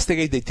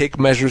investigate, they take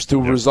measures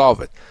to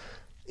resolve it.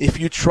 If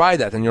you try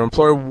that and your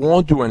employer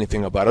won't do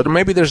anything about it, or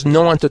maybe there's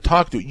no one to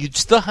talk to, you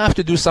still have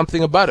to do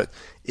something about it.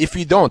 If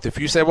you don't, if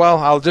you say, well,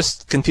 I'll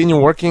just continue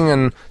working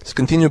and just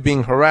continue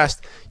being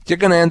harassed, you're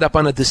going to end up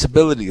on a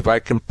disability leave. I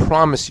can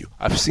promise you.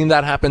 I've seen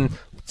that happen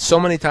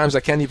so many times I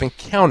can't even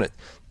count it.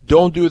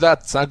 Don't do that.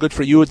 It's not good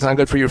for you. It's not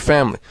good for your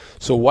family.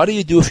 So what do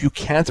you do if you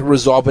can't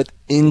resolve it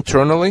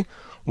internally?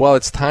 Well,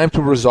 it's time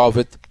to resolve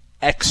it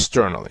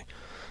externally.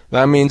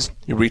 That means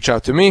you reach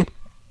out to me.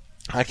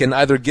 I can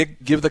either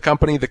give the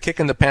company the kick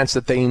in the pants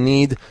that they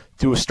need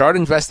to start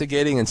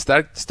investigating and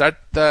start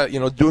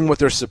doing what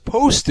they're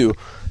supposed to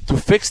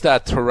fix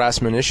that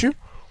harassment issue,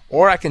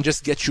 or I can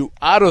just get you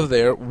out of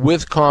there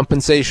with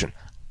compensation.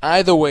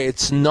 Either way,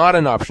 it's not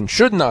an option,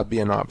 should not be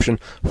an option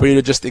for you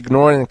to just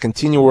ignore it and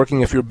continue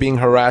working if you're being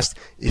harassed.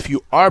 If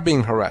you are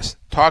being harassed,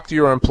 talk to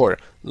your employer.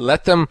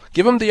 Give them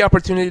the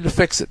opportunity to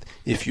fix it.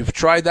 If you've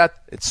tried that,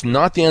 it's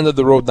not the end of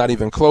the road, not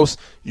even close.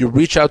 You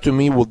reach out to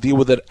me, we'll deal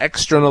with it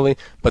externally,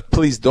 but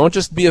please don't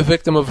just be a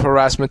victim of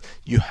harassment.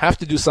 You have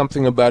to do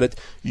something about it.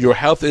 Your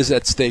health is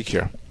at stake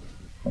here.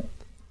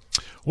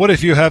 What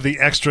if you have the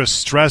extra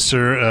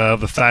stressor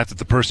of the fact that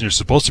the person you're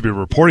supposed to be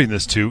reporting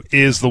this to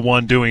is the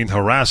one doing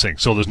harassing,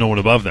 so there's no one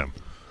above them?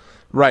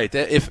 Right.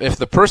 If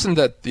the person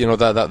that,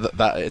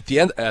 at the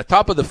end,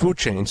 top of the food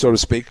chain, so to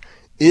speak,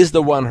 is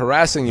the one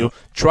harassing you,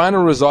 trying to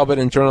resolve it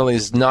internally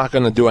is not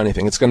going to do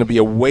anything. It's going to be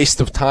a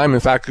waste of time. In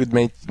fact, it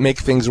could make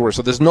things worse.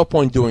 So there's no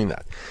point doing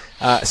that.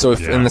 So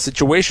if in a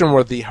situation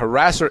where the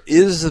harasser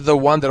is the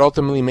one that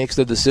ultimately makes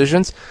the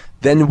decisions,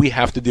 then we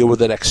have to deal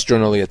with it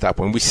externally at that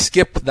point. We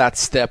skip that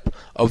step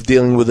of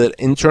dealing with it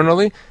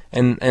internally,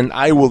 and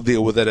I will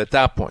deal with it at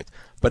that point.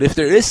 But if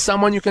there is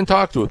someone you can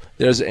talk to,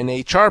 there's an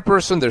HR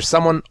person, there's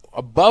someone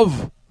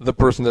above the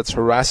person that's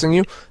harassing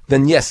you,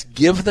 then yes,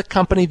 give the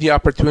company the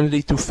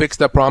opportunity to fix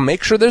that problem.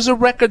 Make sure there's a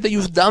record that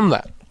you've done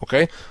that,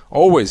 okay?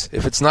 Always.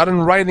 If it's not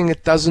in writing,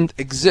 it doesn't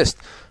exist.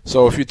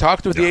 So if you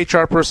talk to the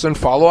HR person,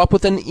 follow up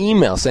with an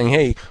email saying,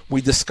 hey, we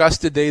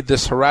discussed today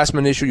this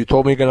harassment issue. You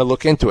told me you're going to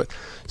look into it.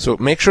 So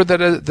make sure that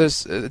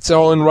it's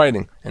all in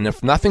writing. And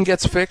if nothing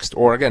gets fixed,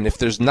 or again, if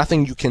there's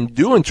nothing you can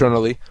do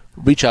internally,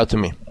 reach out to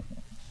me.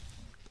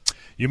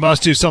 You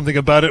must do something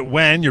about it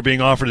when you're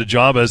being offered a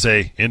job as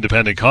a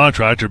independent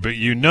contractor, but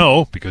you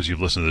know, because you've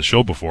listened to the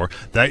show before,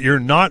 that you're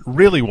not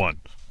really one.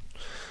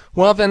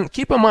 Well, then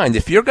keep in mind,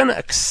 if you're going to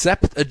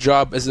accept a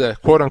job as a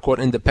quote-unquote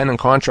independent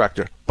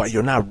contractor, but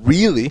you're not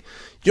really,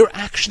 you're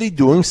actually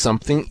doing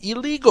something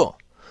illegal.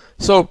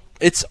 So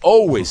it's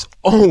always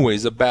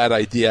a bad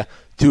idea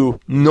to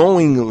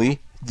knowingly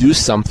do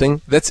something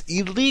that's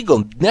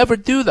illegal. Never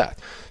do that.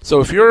 So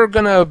if you're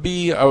going to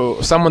be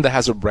someone that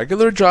has a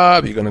regular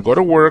job, you're going to go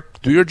to work,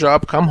 do your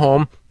job, come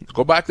home,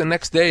 go back the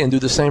next day and do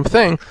the same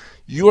thing,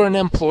 you're an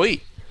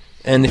employee.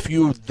 And if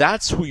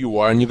that's who you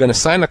are, and you're going to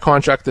sign a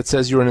contract that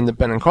says you're an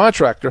independent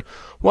contractor,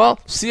 well,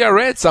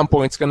 CRA at some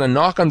point is going to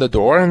knock on the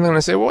door and they're going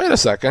to say, well, wait a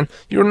second,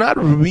 you're not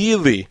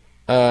really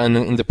an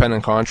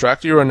independent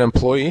contractor, you're an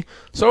employee.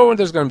 So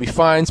there's going to be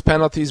fines,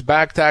 penalties,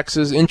 back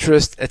taxes,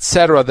 interest,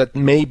 etc. that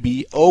may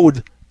be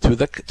owed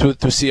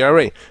to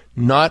CRA.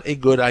 Not a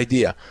good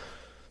idea.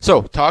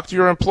 So talk to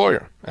your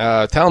employer.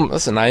 Tell them,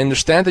 listen, I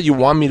understand that you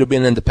want me to be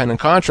an independent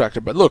contractor,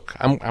 but look,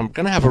 I'm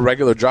going to have a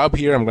regular job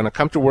here. I'm going to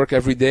come to work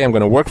every day. I'm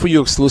going to work for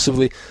you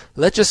exclusively.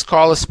 Let's just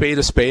call a spade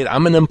a spade.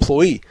 I'm an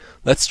employee.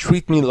 Let's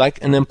treat me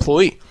like an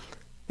employee.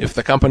 If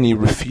the company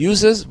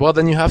refuses, well,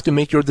 then you have to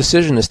make your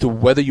decision as to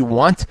whether you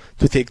want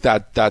to take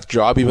that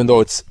job, even though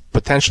it's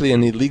potentially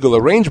an illegal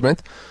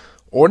arrangement,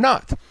 or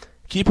not.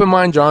 keep in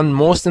mind, John,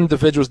 most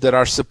individuals that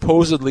are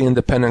supposedly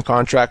independent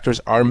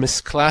contractors are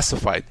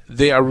misclassified.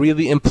 They are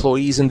really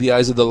employees in the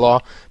eyes of the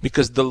law,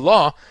 because the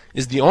law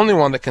is the only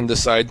one that can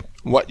decide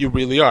what you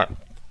really are.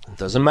 It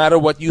doesn't matter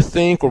what you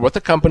think or what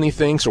the company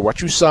thinks or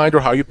what you signed or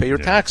how you pay your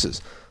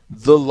taxes.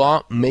 The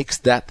law makes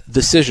that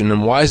decision.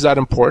 And why is that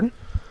important?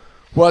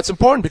 Well, it's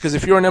important because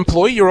if you're an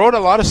employee, you're owed a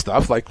lot of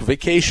stuff like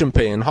vacation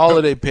pay and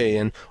holiday pay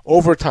and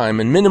overtime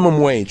and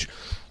minimum wage.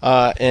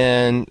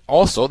 And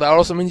also, that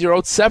also means you're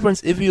owed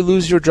severance if you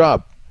lose your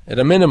job. At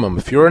a minimum,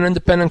 if you're an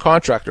independent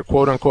contractor,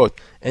 quote unquote,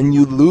 and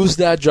you lose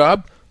that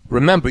job,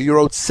 remember, you're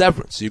owed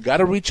severance. So you got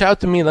to reach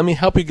out to me. Let me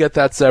help you get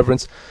that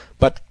severance.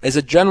 But as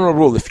a general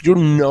rule, if you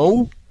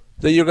know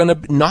that you're going to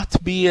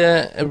not be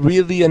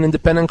really an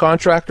independent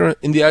contractor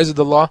in the eyes of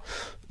the law,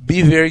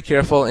 be very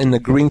careful in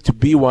agreeing to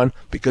be one,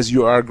 because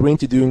you are agreeing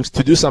to do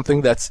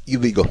something that's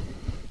illegal.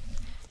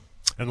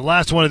 And the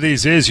last one of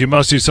these is you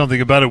must do something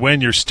about it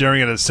when you're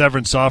staring at a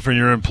severance offer and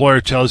your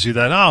employer tells you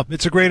that, oh,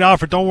 it's a great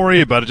offer, don't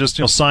worry about it, just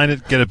sign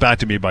it, get it back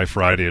to me by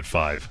Friday at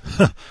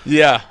 5.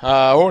 Yeah,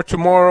 or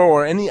tomorrow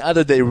or any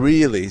other day,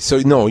 really. So,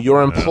 no,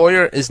 your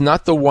employer is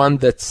not the one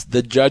that's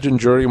the judge and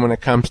jury when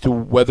it comes to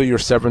whether your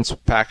severance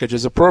package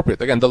is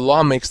appropriate. Again, the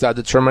law makes that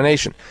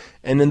determination.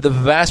 And in the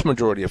vast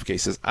majority of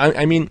cases,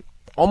 I mean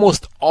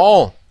almost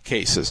all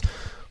cases,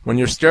 when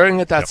you're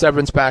staring at that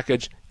severance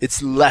package,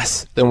 it's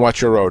less than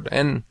what you're owed.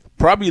 And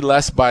probably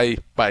less by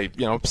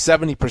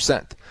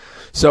 70%.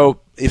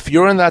 So if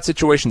you're in that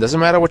situation, doesn't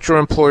matter what your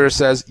employer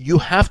says, you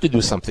have to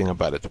do something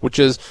about it, which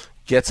is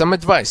get some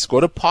advice.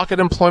 Go to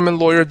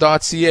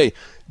pocketemploymentlawyer.ca.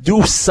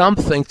 Do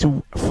something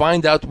to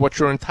find out what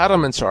your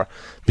entitlements are,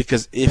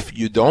 because if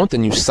you don't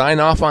and you sign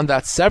off on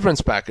that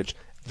severance package,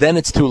 then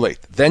it's too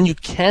late. Then you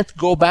can't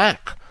go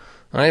back.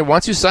 All right.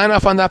 Once you sign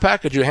off on that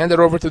package, you hand it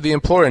over to the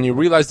employer and you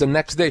realize the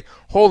next day,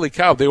 holy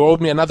cow, they owed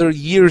me another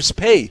year's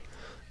pay.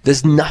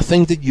 There's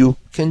nothing that you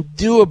can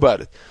do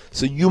about it.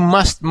 So you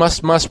must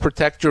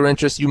protect your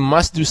interests. You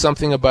must do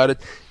something about it.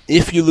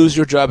 If you lose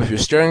your job, if you're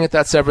staring at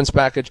that severance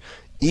package,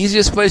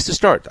 easiest place to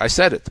start, I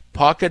said it,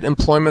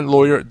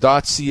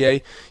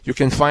 pocketemploymentlawyer.ca. You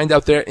can find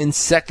out there in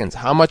seconds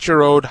how much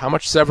you're owed, how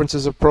much severance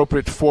is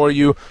appropriate for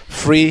you,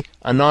 free,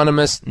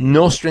 anonymous,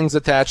 no strings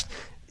attached.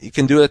 You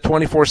can do it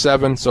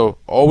 24/7, so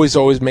always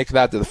make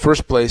that the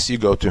first place you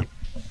go to.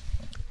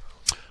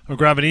 We'll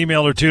grab an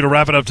email or two to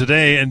wrap it up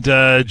today. And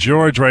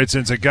George writes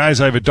in, said,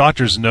 guys, I have a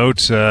doctor's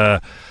note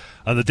on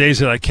the days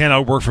that I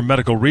cannot work for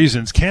medical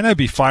reasons. Can I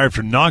be fired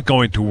for not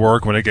going to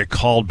work when I get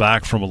called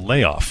back from a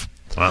layoff?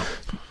 Wow.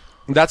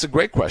 That's a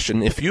great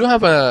question. If you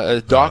have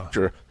a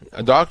doctor's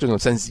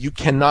note says you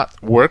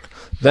cannot work,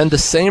 then the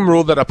same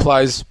rule that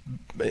applies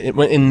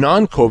in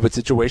non-COVID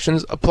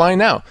situations apply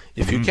now.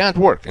 If you can't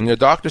work and your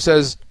doctor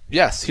says,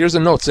 yes, here's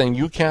a note saying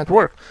you can't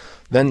work,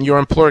 then your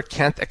employer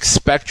can't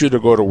expect you to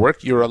go to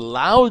work. You're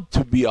allowed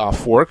to be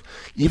off work,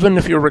 even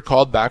if you're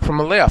recalled back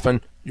from a layoff.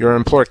 And your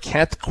employer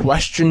can't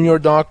question your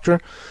doctor.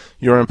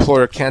 Your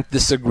employer can't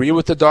disagree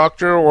with the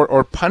doctor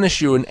or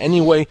punish you in any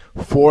way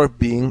for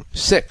being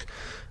sick.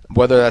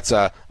 Whether that's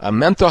a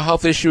mental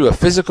health issue, a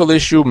physical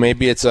issue,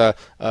 maybe it's a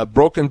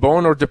broken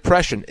bone or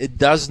depression. It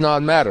does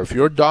not matter. If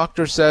your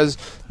doctor says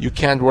you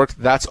can't work,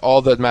 that's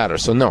all that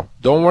matters. So no,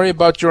 don't worry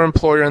about your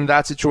employer in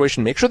that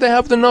situation. Make sure they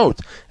have the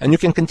note, and you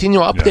can continue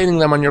updating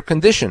them on your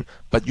condition.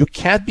 But you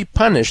can't be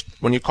punished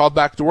when you call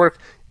back to work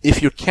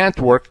if you can't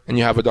work and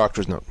you have a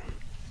doctor's note.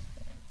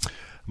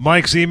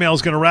 Mike's email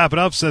is going to wrap it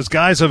up. Says,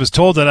 guys, I was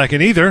told that I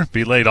can either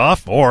be laid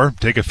off or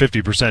take a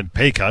 50%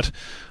 pay cut.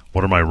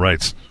 What are my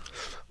rights?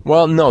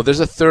 Well, no,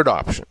 there's a third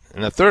option.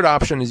 And the third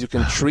option is you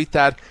can treat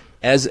that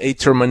as a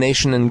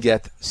termination and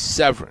get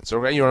severance.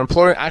 Okay? Your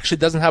employer actually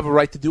doesn't have a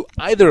right to do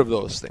either of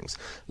those things.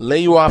 Lay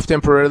you off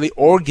temporarily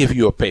or give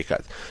you a pay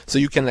cut. So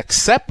you can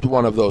accept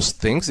one of those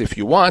things if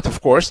you want,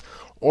 of course,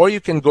 or you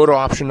can go to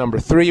option number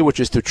 3, which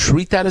is to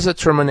treat that as a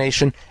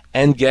termination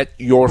and get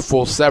your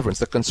full severance.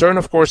 The concern,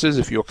 of course, is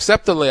if you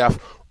accept the layoff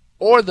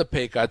or the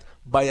pay cut,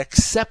 by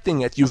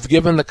accepting it, you've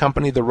given the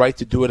company the right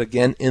to do it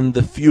again in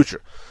the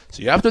future.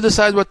 So you have to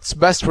decide what's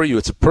best for you.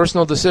 It's a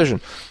personal decision.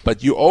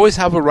 But you always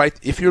have a right,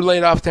 if you're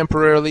laid off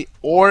temporarily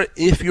or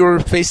if you're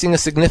facing a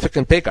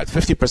significant pay cut,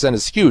 50%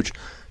 is huge,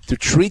 to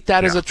treat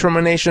that as a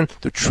termination,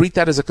 to treat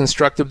that as a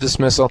constructive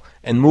dismissal,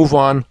 and move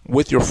on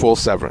with your full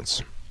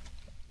severance.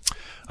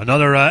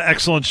 Another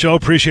excellent show.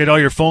 Appreciate all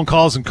your phone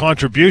calls and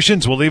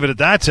contributions. We'll leave it at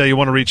that. You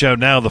want to reach out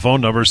now. The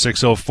phone number is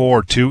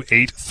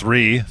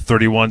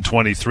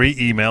 604-283-3123.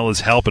 Email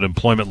is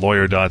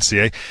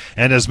help@employmentlawyer.ca.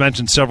 And as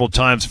mentioned several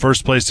times,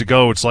 first place to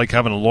go. It's like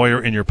having a lawyer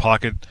in your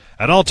pocket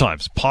at all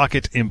times.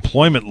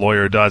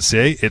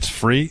 pocketemploymentlawyer.ca. It's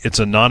free. It's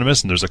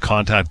anonymous. And there's a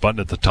contact button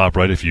at the top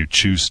right if you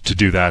choose to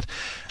do that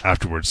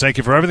afterwards. Thank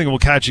you for everything. We'll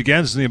catch you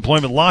again. This is the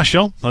Employment Law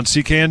Show on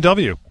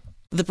CKNW.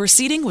 The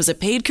proceeding was a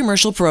paid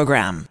commercial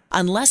program.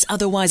 Unless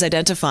otherwise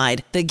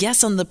identified, the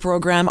guests on the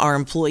program are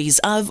employees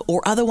of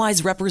or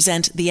otherwise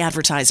represent the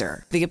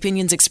advertiser. The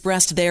opinions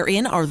expressed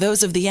therein are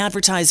those of the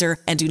advertiser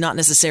and do not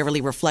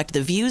necessarily reflect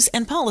the views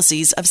and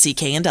policies of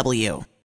CKNW.